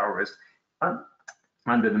 valley hours. And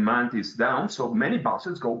and the demand is down, so many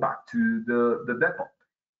buses go back to the depot.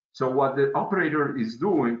 So what the operator is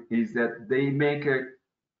doing is that they make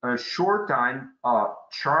a short time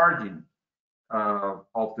charging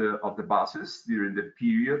of the buses during the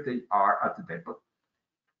period they are at the depot,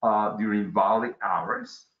 during valley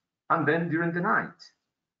hours, and then during the night.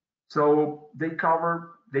 So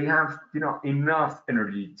they have enough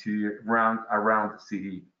energy to run around the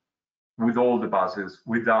city with all the buses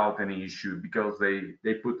without any issue, because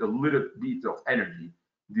they put a little bit of energy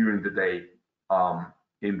during the day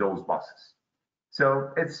in those buses.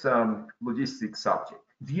 So it's logistics subject.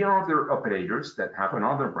 The other operators that have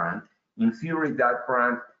another brand, in theory, that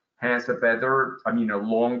brand has a better, a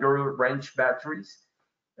longer range batteries,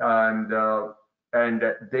 and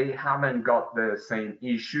they haven't got the same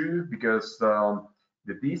issue, because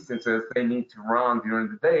the distances they need to run during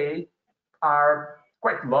the day are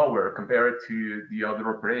quite lower compared to the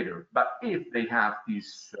other operator. But if they have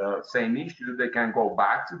this same issue, they can go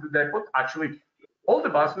back to the depot. Actually, all the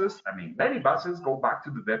buses, many buses go back to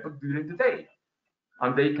the depot during the day,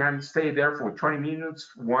 and they can stay there for 20 minutes,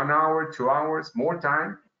 1 hour, 2 hours, more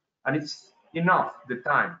time, and it's enough the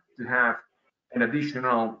time to have an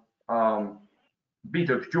additional bit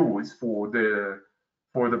of fuels for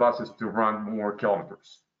the buses to run more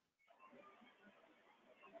kilometers.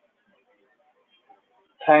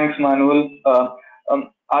 Thanks, Manuel.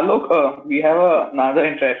 Alok, we have another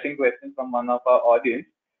interesting question from one of our audience.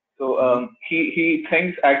 So he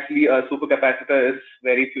thinks actually a supercapacitor is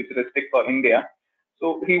very futuristic for India.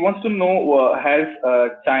 So he wants to know, has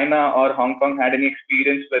China or Hong Kong had any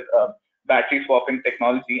experience with battery swapping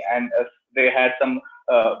technology, and if they had some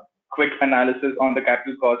quick analysis on the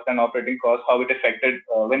capital cost and operating cost, how it affected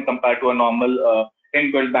when compared to a normal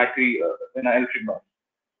inbuilt battery in an electric bus?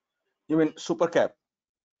 You mean supercap?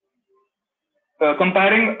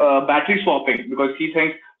 Comparing battery swapping, because he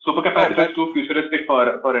thinks supercapacitor is too futuristic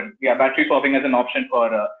for battery swapping as an option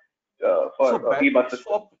for e-buses.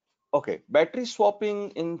 Okay, battery swapping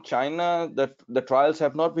in China, the trials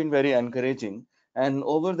have not been very encouraging. And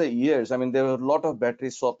over the years, there were a lot of battery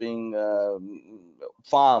swapping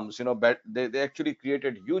farms. They actually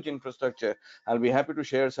created huge infrastructure. I'll be happy to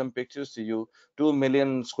share some pictures to you. 2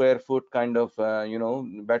 million square foot kind of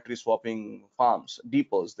battery swapping farms,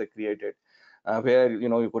 depots they created. Where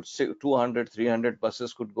you could 200, 300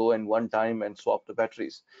 buses could go in one time and swap the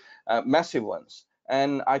batteries, massive ones.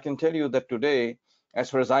 And I can tell you that today, as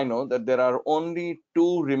far as I know, that there are only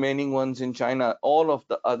 2 remaining ones in China. All of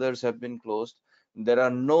the others have been closed. There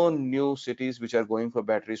are no new cities which are going for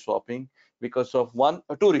battery swapping because of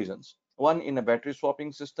 2 reasons. One, in a battery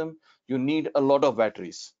swapping system, you need a lot of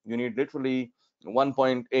batteries. You need literally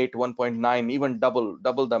 1.8, 1.9, even double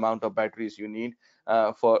the amount of batteries you need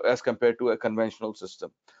for as compared to a conventional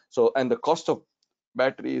system. So, and the cost of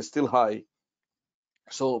battery is still high.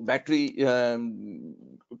 So battery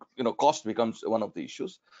cost becomes one of the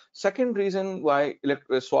issues. Second reason why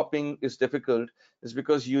swapping is difficult is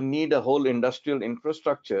because you need a whole industrial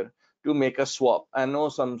infrastructure to make a swap. I know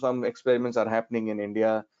some experiments are happening in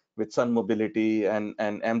India with Sun Mobility and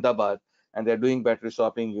Ahmedabad, and they're doing battery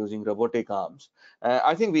swapping using robotic arms.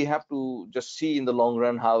 I think we have to just see in the long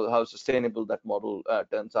run how sustainable that model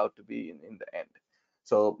turns out to be in the end.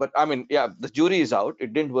 So, but the jury is out.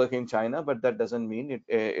 It didn't work in China, but that doesn't mean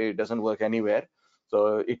it doesn't work anywhere.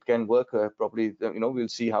 So it can work properly. We'll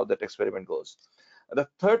see how that experiment goes. The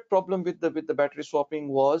third problem with the battery swapping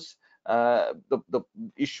was the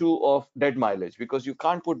issue of dead mileage, because you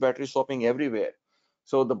can't put battery swapping everywhere.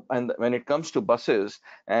 So when it comes to buses,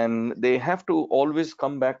 and they have to always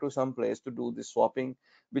come back to some place to do the swapping,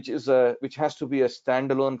 which has to be a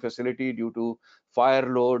standalone facility due to fire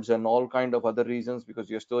loads and all kind of other reasons, because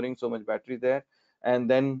you're storing so much battery there, and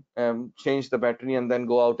then change the battery and then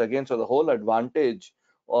go out again. So the whole advantage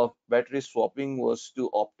of battery swapping was to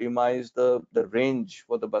optimize the range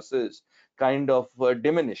for the buses, kind of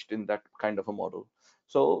diminished in that kind of a model.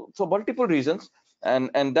 So multiple reasons,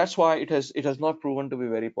 and that's why it has not proven to be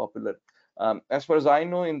very popular. As far as I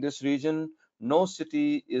know, in this region, no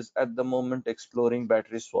city is at the moment exploring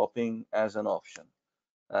battery swapping as an option.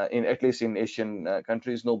 In at least in Asian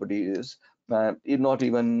countries, nobody is. Not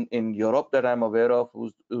even in Europe that I'm aware of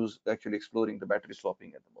who's actually exploring the battery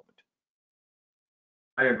swapping at the moment.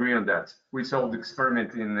 I agree on that. We saw the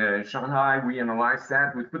experiment in Shanghai. We analyzed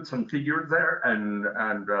that. We put some figures there, and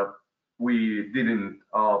we didn't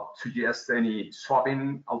suggest any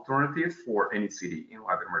swapping alternative for any city in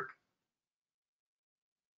Latin America.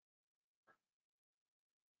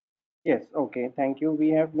 Yes, okay, thank you. We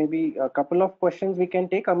have maybe a couple of questions we can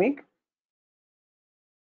take, Amik.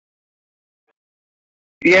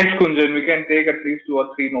 Yes, Kunjan, we can take at least two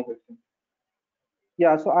or three more questions.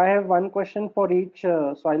 Yeah, so I have one question for each.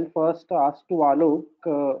 So I'll first ask to Alok.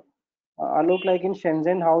 Alok, like in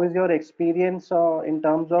Shenzhen, how is your experience in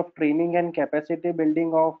terms of training and capacity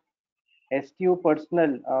building of STU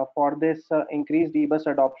personnel for this increased e-bus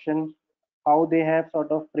adoption? How they have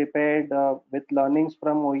sort of prepared with learnings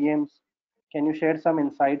from OEMs? Can you share some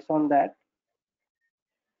insights on that?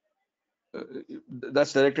 Uh,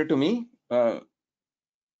 that's directed to me.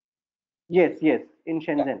 Yes, yes, in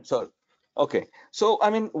Yeah, Shenzhen. so okay. So I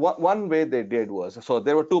mean, one way they did was, so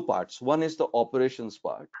there were two parts. One is the operations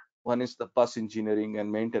part, one is the bus engineering and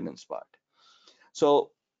maintenance part.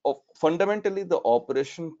 So fundamentally, the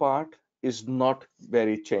operation part is not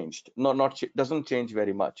very changed. Doesn't change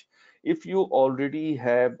very much. If you already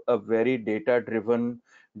have a very data-driven,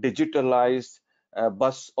 digitalized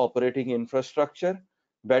bus operating infrastructure,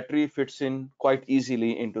 battery fits in quite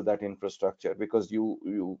easily into that infrastructure because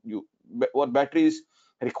what batteries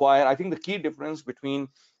require. I think the key difference between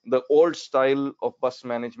the old style of bus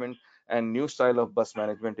management and new style of bus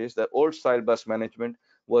management is that old style bus management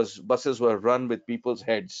was buses were run with people's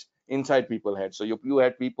heads, inside people's heads. So you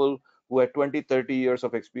had people who had 20 30 years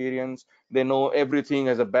of experience. They know everything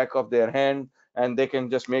as a back of their hand, and they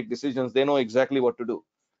can just make decisions. They know exactly what to do.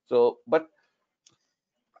 So but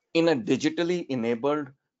in a digitally enabled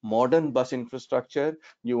modern bus infrastructure,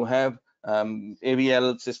 you have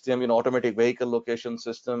AVL system, automatic vehicle location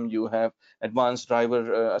system, you have advanced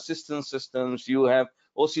driver assistance systems, you have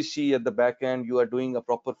OCC at the back end, you are doing a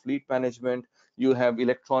proper fleet management, you have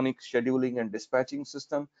electronic scheduling and dispatching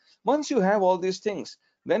system. Once you have all these things,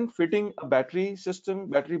 then fitting a battery system,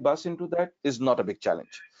 battery bus into that is not a big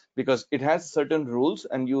challenge because it has certain rules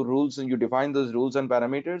and you define those rules and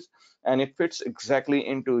parameters, and it fits exactly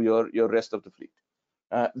into your rest of the fleet.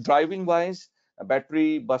 Driving wise, a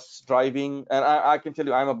battery bus driving, and I can tell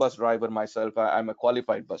you, I'm a bus driver myself. I'm a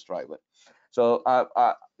qualified bus driver. So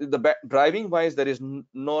driving wise, there is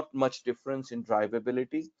not much difference in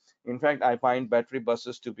drivability. In fact, I find battery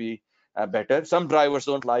buses to be better. Some drivers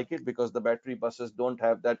don't like it because the battery buses don't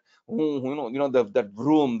have that, that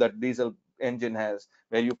vroom that diesel engine has,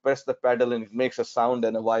 where you press the pedal and it makes a sound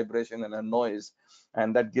and a vibration and a noise,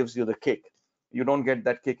 and that gives you the kick. You don't get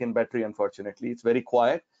that kick in battery, unfortunately. It's very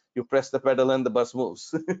quiet. You press the pedal and the bus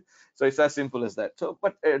moves. So it's as simple as that. So,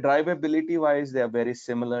 but drivability wise, they are very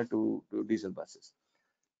similar to diesel buses.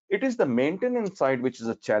 It is the maintenance side which is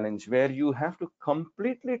a challenge, where you have to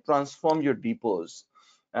completely transform your depots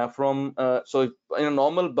so in a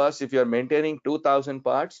normal bus, if you are maintaining 2000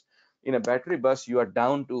 parts, in a battery bus you are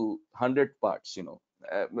down to 100 parts, to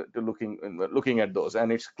looking at those, and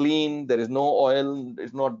it's clean, there is no oil,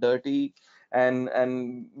 it's not dirty, and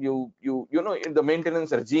the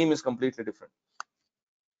maintenance regime is completely different.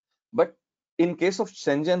 But in case of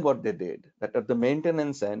Shenzhen, what they did, that at the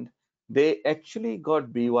maintenance end, they actually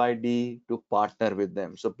got BYD to partner with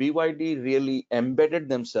them. So BYD really embedded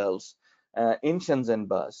themselves in Shenzhen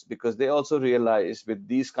bus, because they also realized with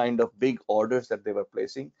these kind of big orders that they were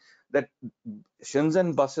placing, that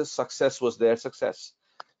Shenzhen bus's success was their success.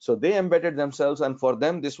 So they embedded themselves, and for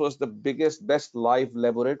them, this was the biggest, best live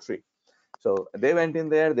laboratory. So they went in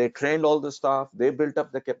there, they trained all the staff, they built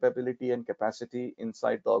up the capability and capacity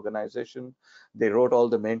inside the organization. They wrote all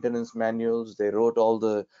the maintenance manuals, they put all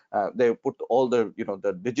the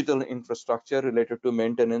digital infrastructure related to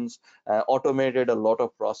maintenance, automated a lot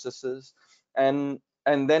of processes, and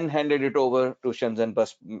then handed it over to Shenzhen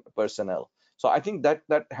bus personnel. So I think that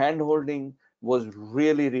hand holding was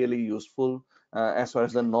really, really useful as far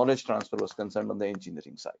as the knowledge transfer was concerned on the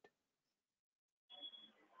engineering side.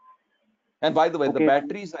 And by the way, the Okay.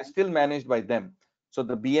 batteries are still managed by them. So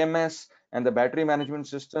the BMS and the battery management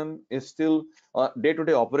system is still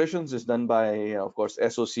day-to-day operations is done by, of course,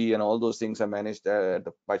 SOC, and all those things are managed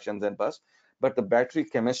by Shenzhen Bus. But the battery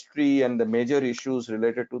chemistry and the major issues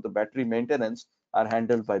related to the battery maintenance are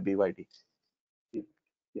handled by BYD.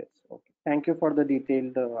 Yes. Okay. Thank you for the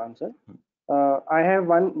detailed answer. I have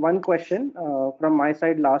one question from my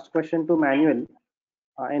side. Last question to Manuel,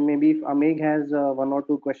 and maybe if Ameg has one or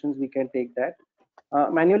two questions, we can take that.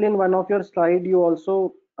 Manuel, in one of your slide, you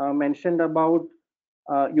also mentioned about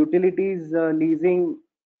utilities leasing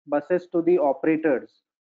buses to the operators.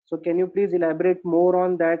 So can you please elaborate more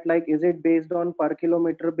on that? Like, is it based on per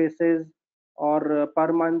kilometer basis or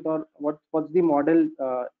per month, or what's the model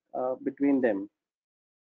between them?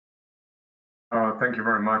 Thank you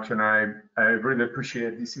very much, and I really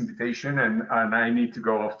appreciate this invitation, and I need to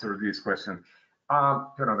go after this question.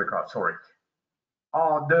 Turn on the call, sorry.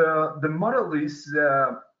 The model is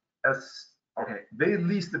as okay. They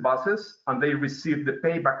lease the buses and they receive the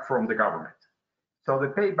payback from the government. So the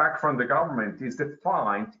payback from the government is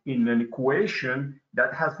defined in an equation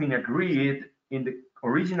that has been agreed in the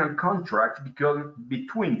original contract between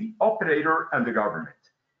the operator and the government.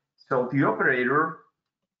 So the operator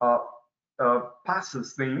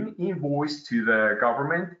passes the invoice to the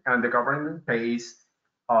government, and the government pays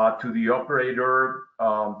to the operator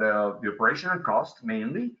the operational cost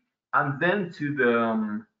mainly, and then to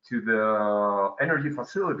the energy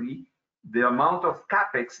facility the amount of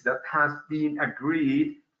capex that has been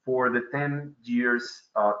agreed for the 10 years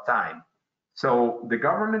time. So the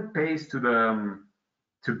government pays to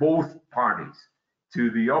both parties,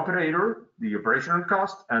 to the operator, the operational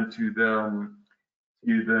cost, and to the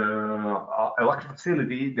electric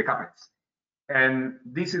facility, the capex. And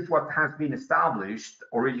this is what has been established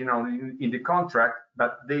originally in the contract,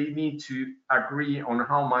 but they need to agree on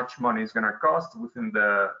how much money is going to cost within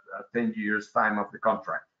the 10 years time of the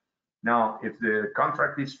contract. Now, if the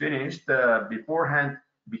contract is finished beforehand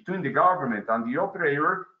between the government and the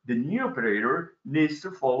operator, the new operator needs to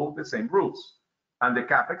follow the same rules, and the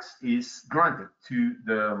capex is granted to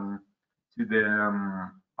the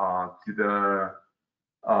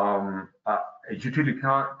utility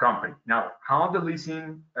company. Now, how the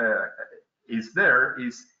leasing is there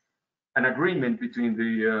is an agreement between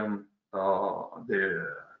the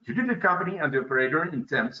utility company and the operator in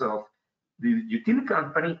terms of the utility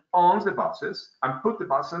company owns the buses and put the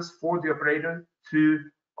buses for the operator to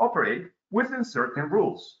operate within certain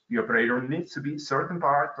rules. The operator needs to be certain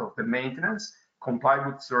part of the maintenance, comply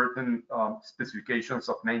with certain specifications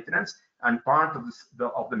of maintenance, and part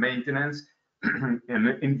of the maintenance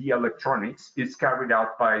in the electronics is carried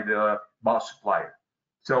out by the bus supplier.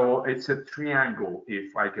 So it's a triangle,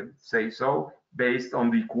 if I can say so, based on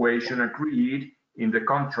the equation agreed in the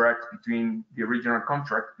contract between the original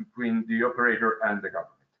contract between the operator and the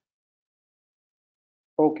government.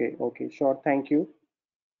 Okay, sure. Thank you.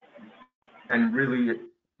 And really,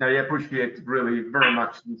 I appreciate really very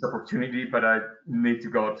much this opportunity, but I need to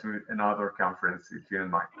go to another conference if you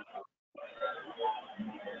don't mind.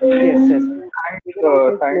 Yes.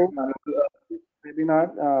 Thanks.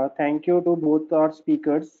 Webinar. Thank you to both our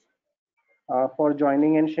speakers for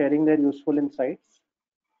joining and sharing their useful insights.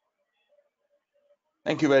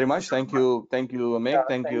 Thank you very much. Thank you, Amit. Thank you,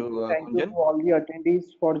 Thank you to Kunjan. all the attendees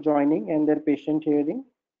for joining and their patient hearing.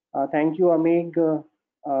 Thank you, Amig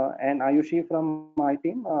and Ayushi from my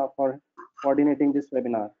team for coordinating this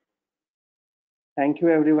webinar. Thank you,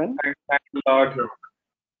 everyone. Thanks a lot.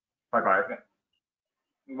 Bye-bye.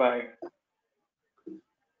 Bye.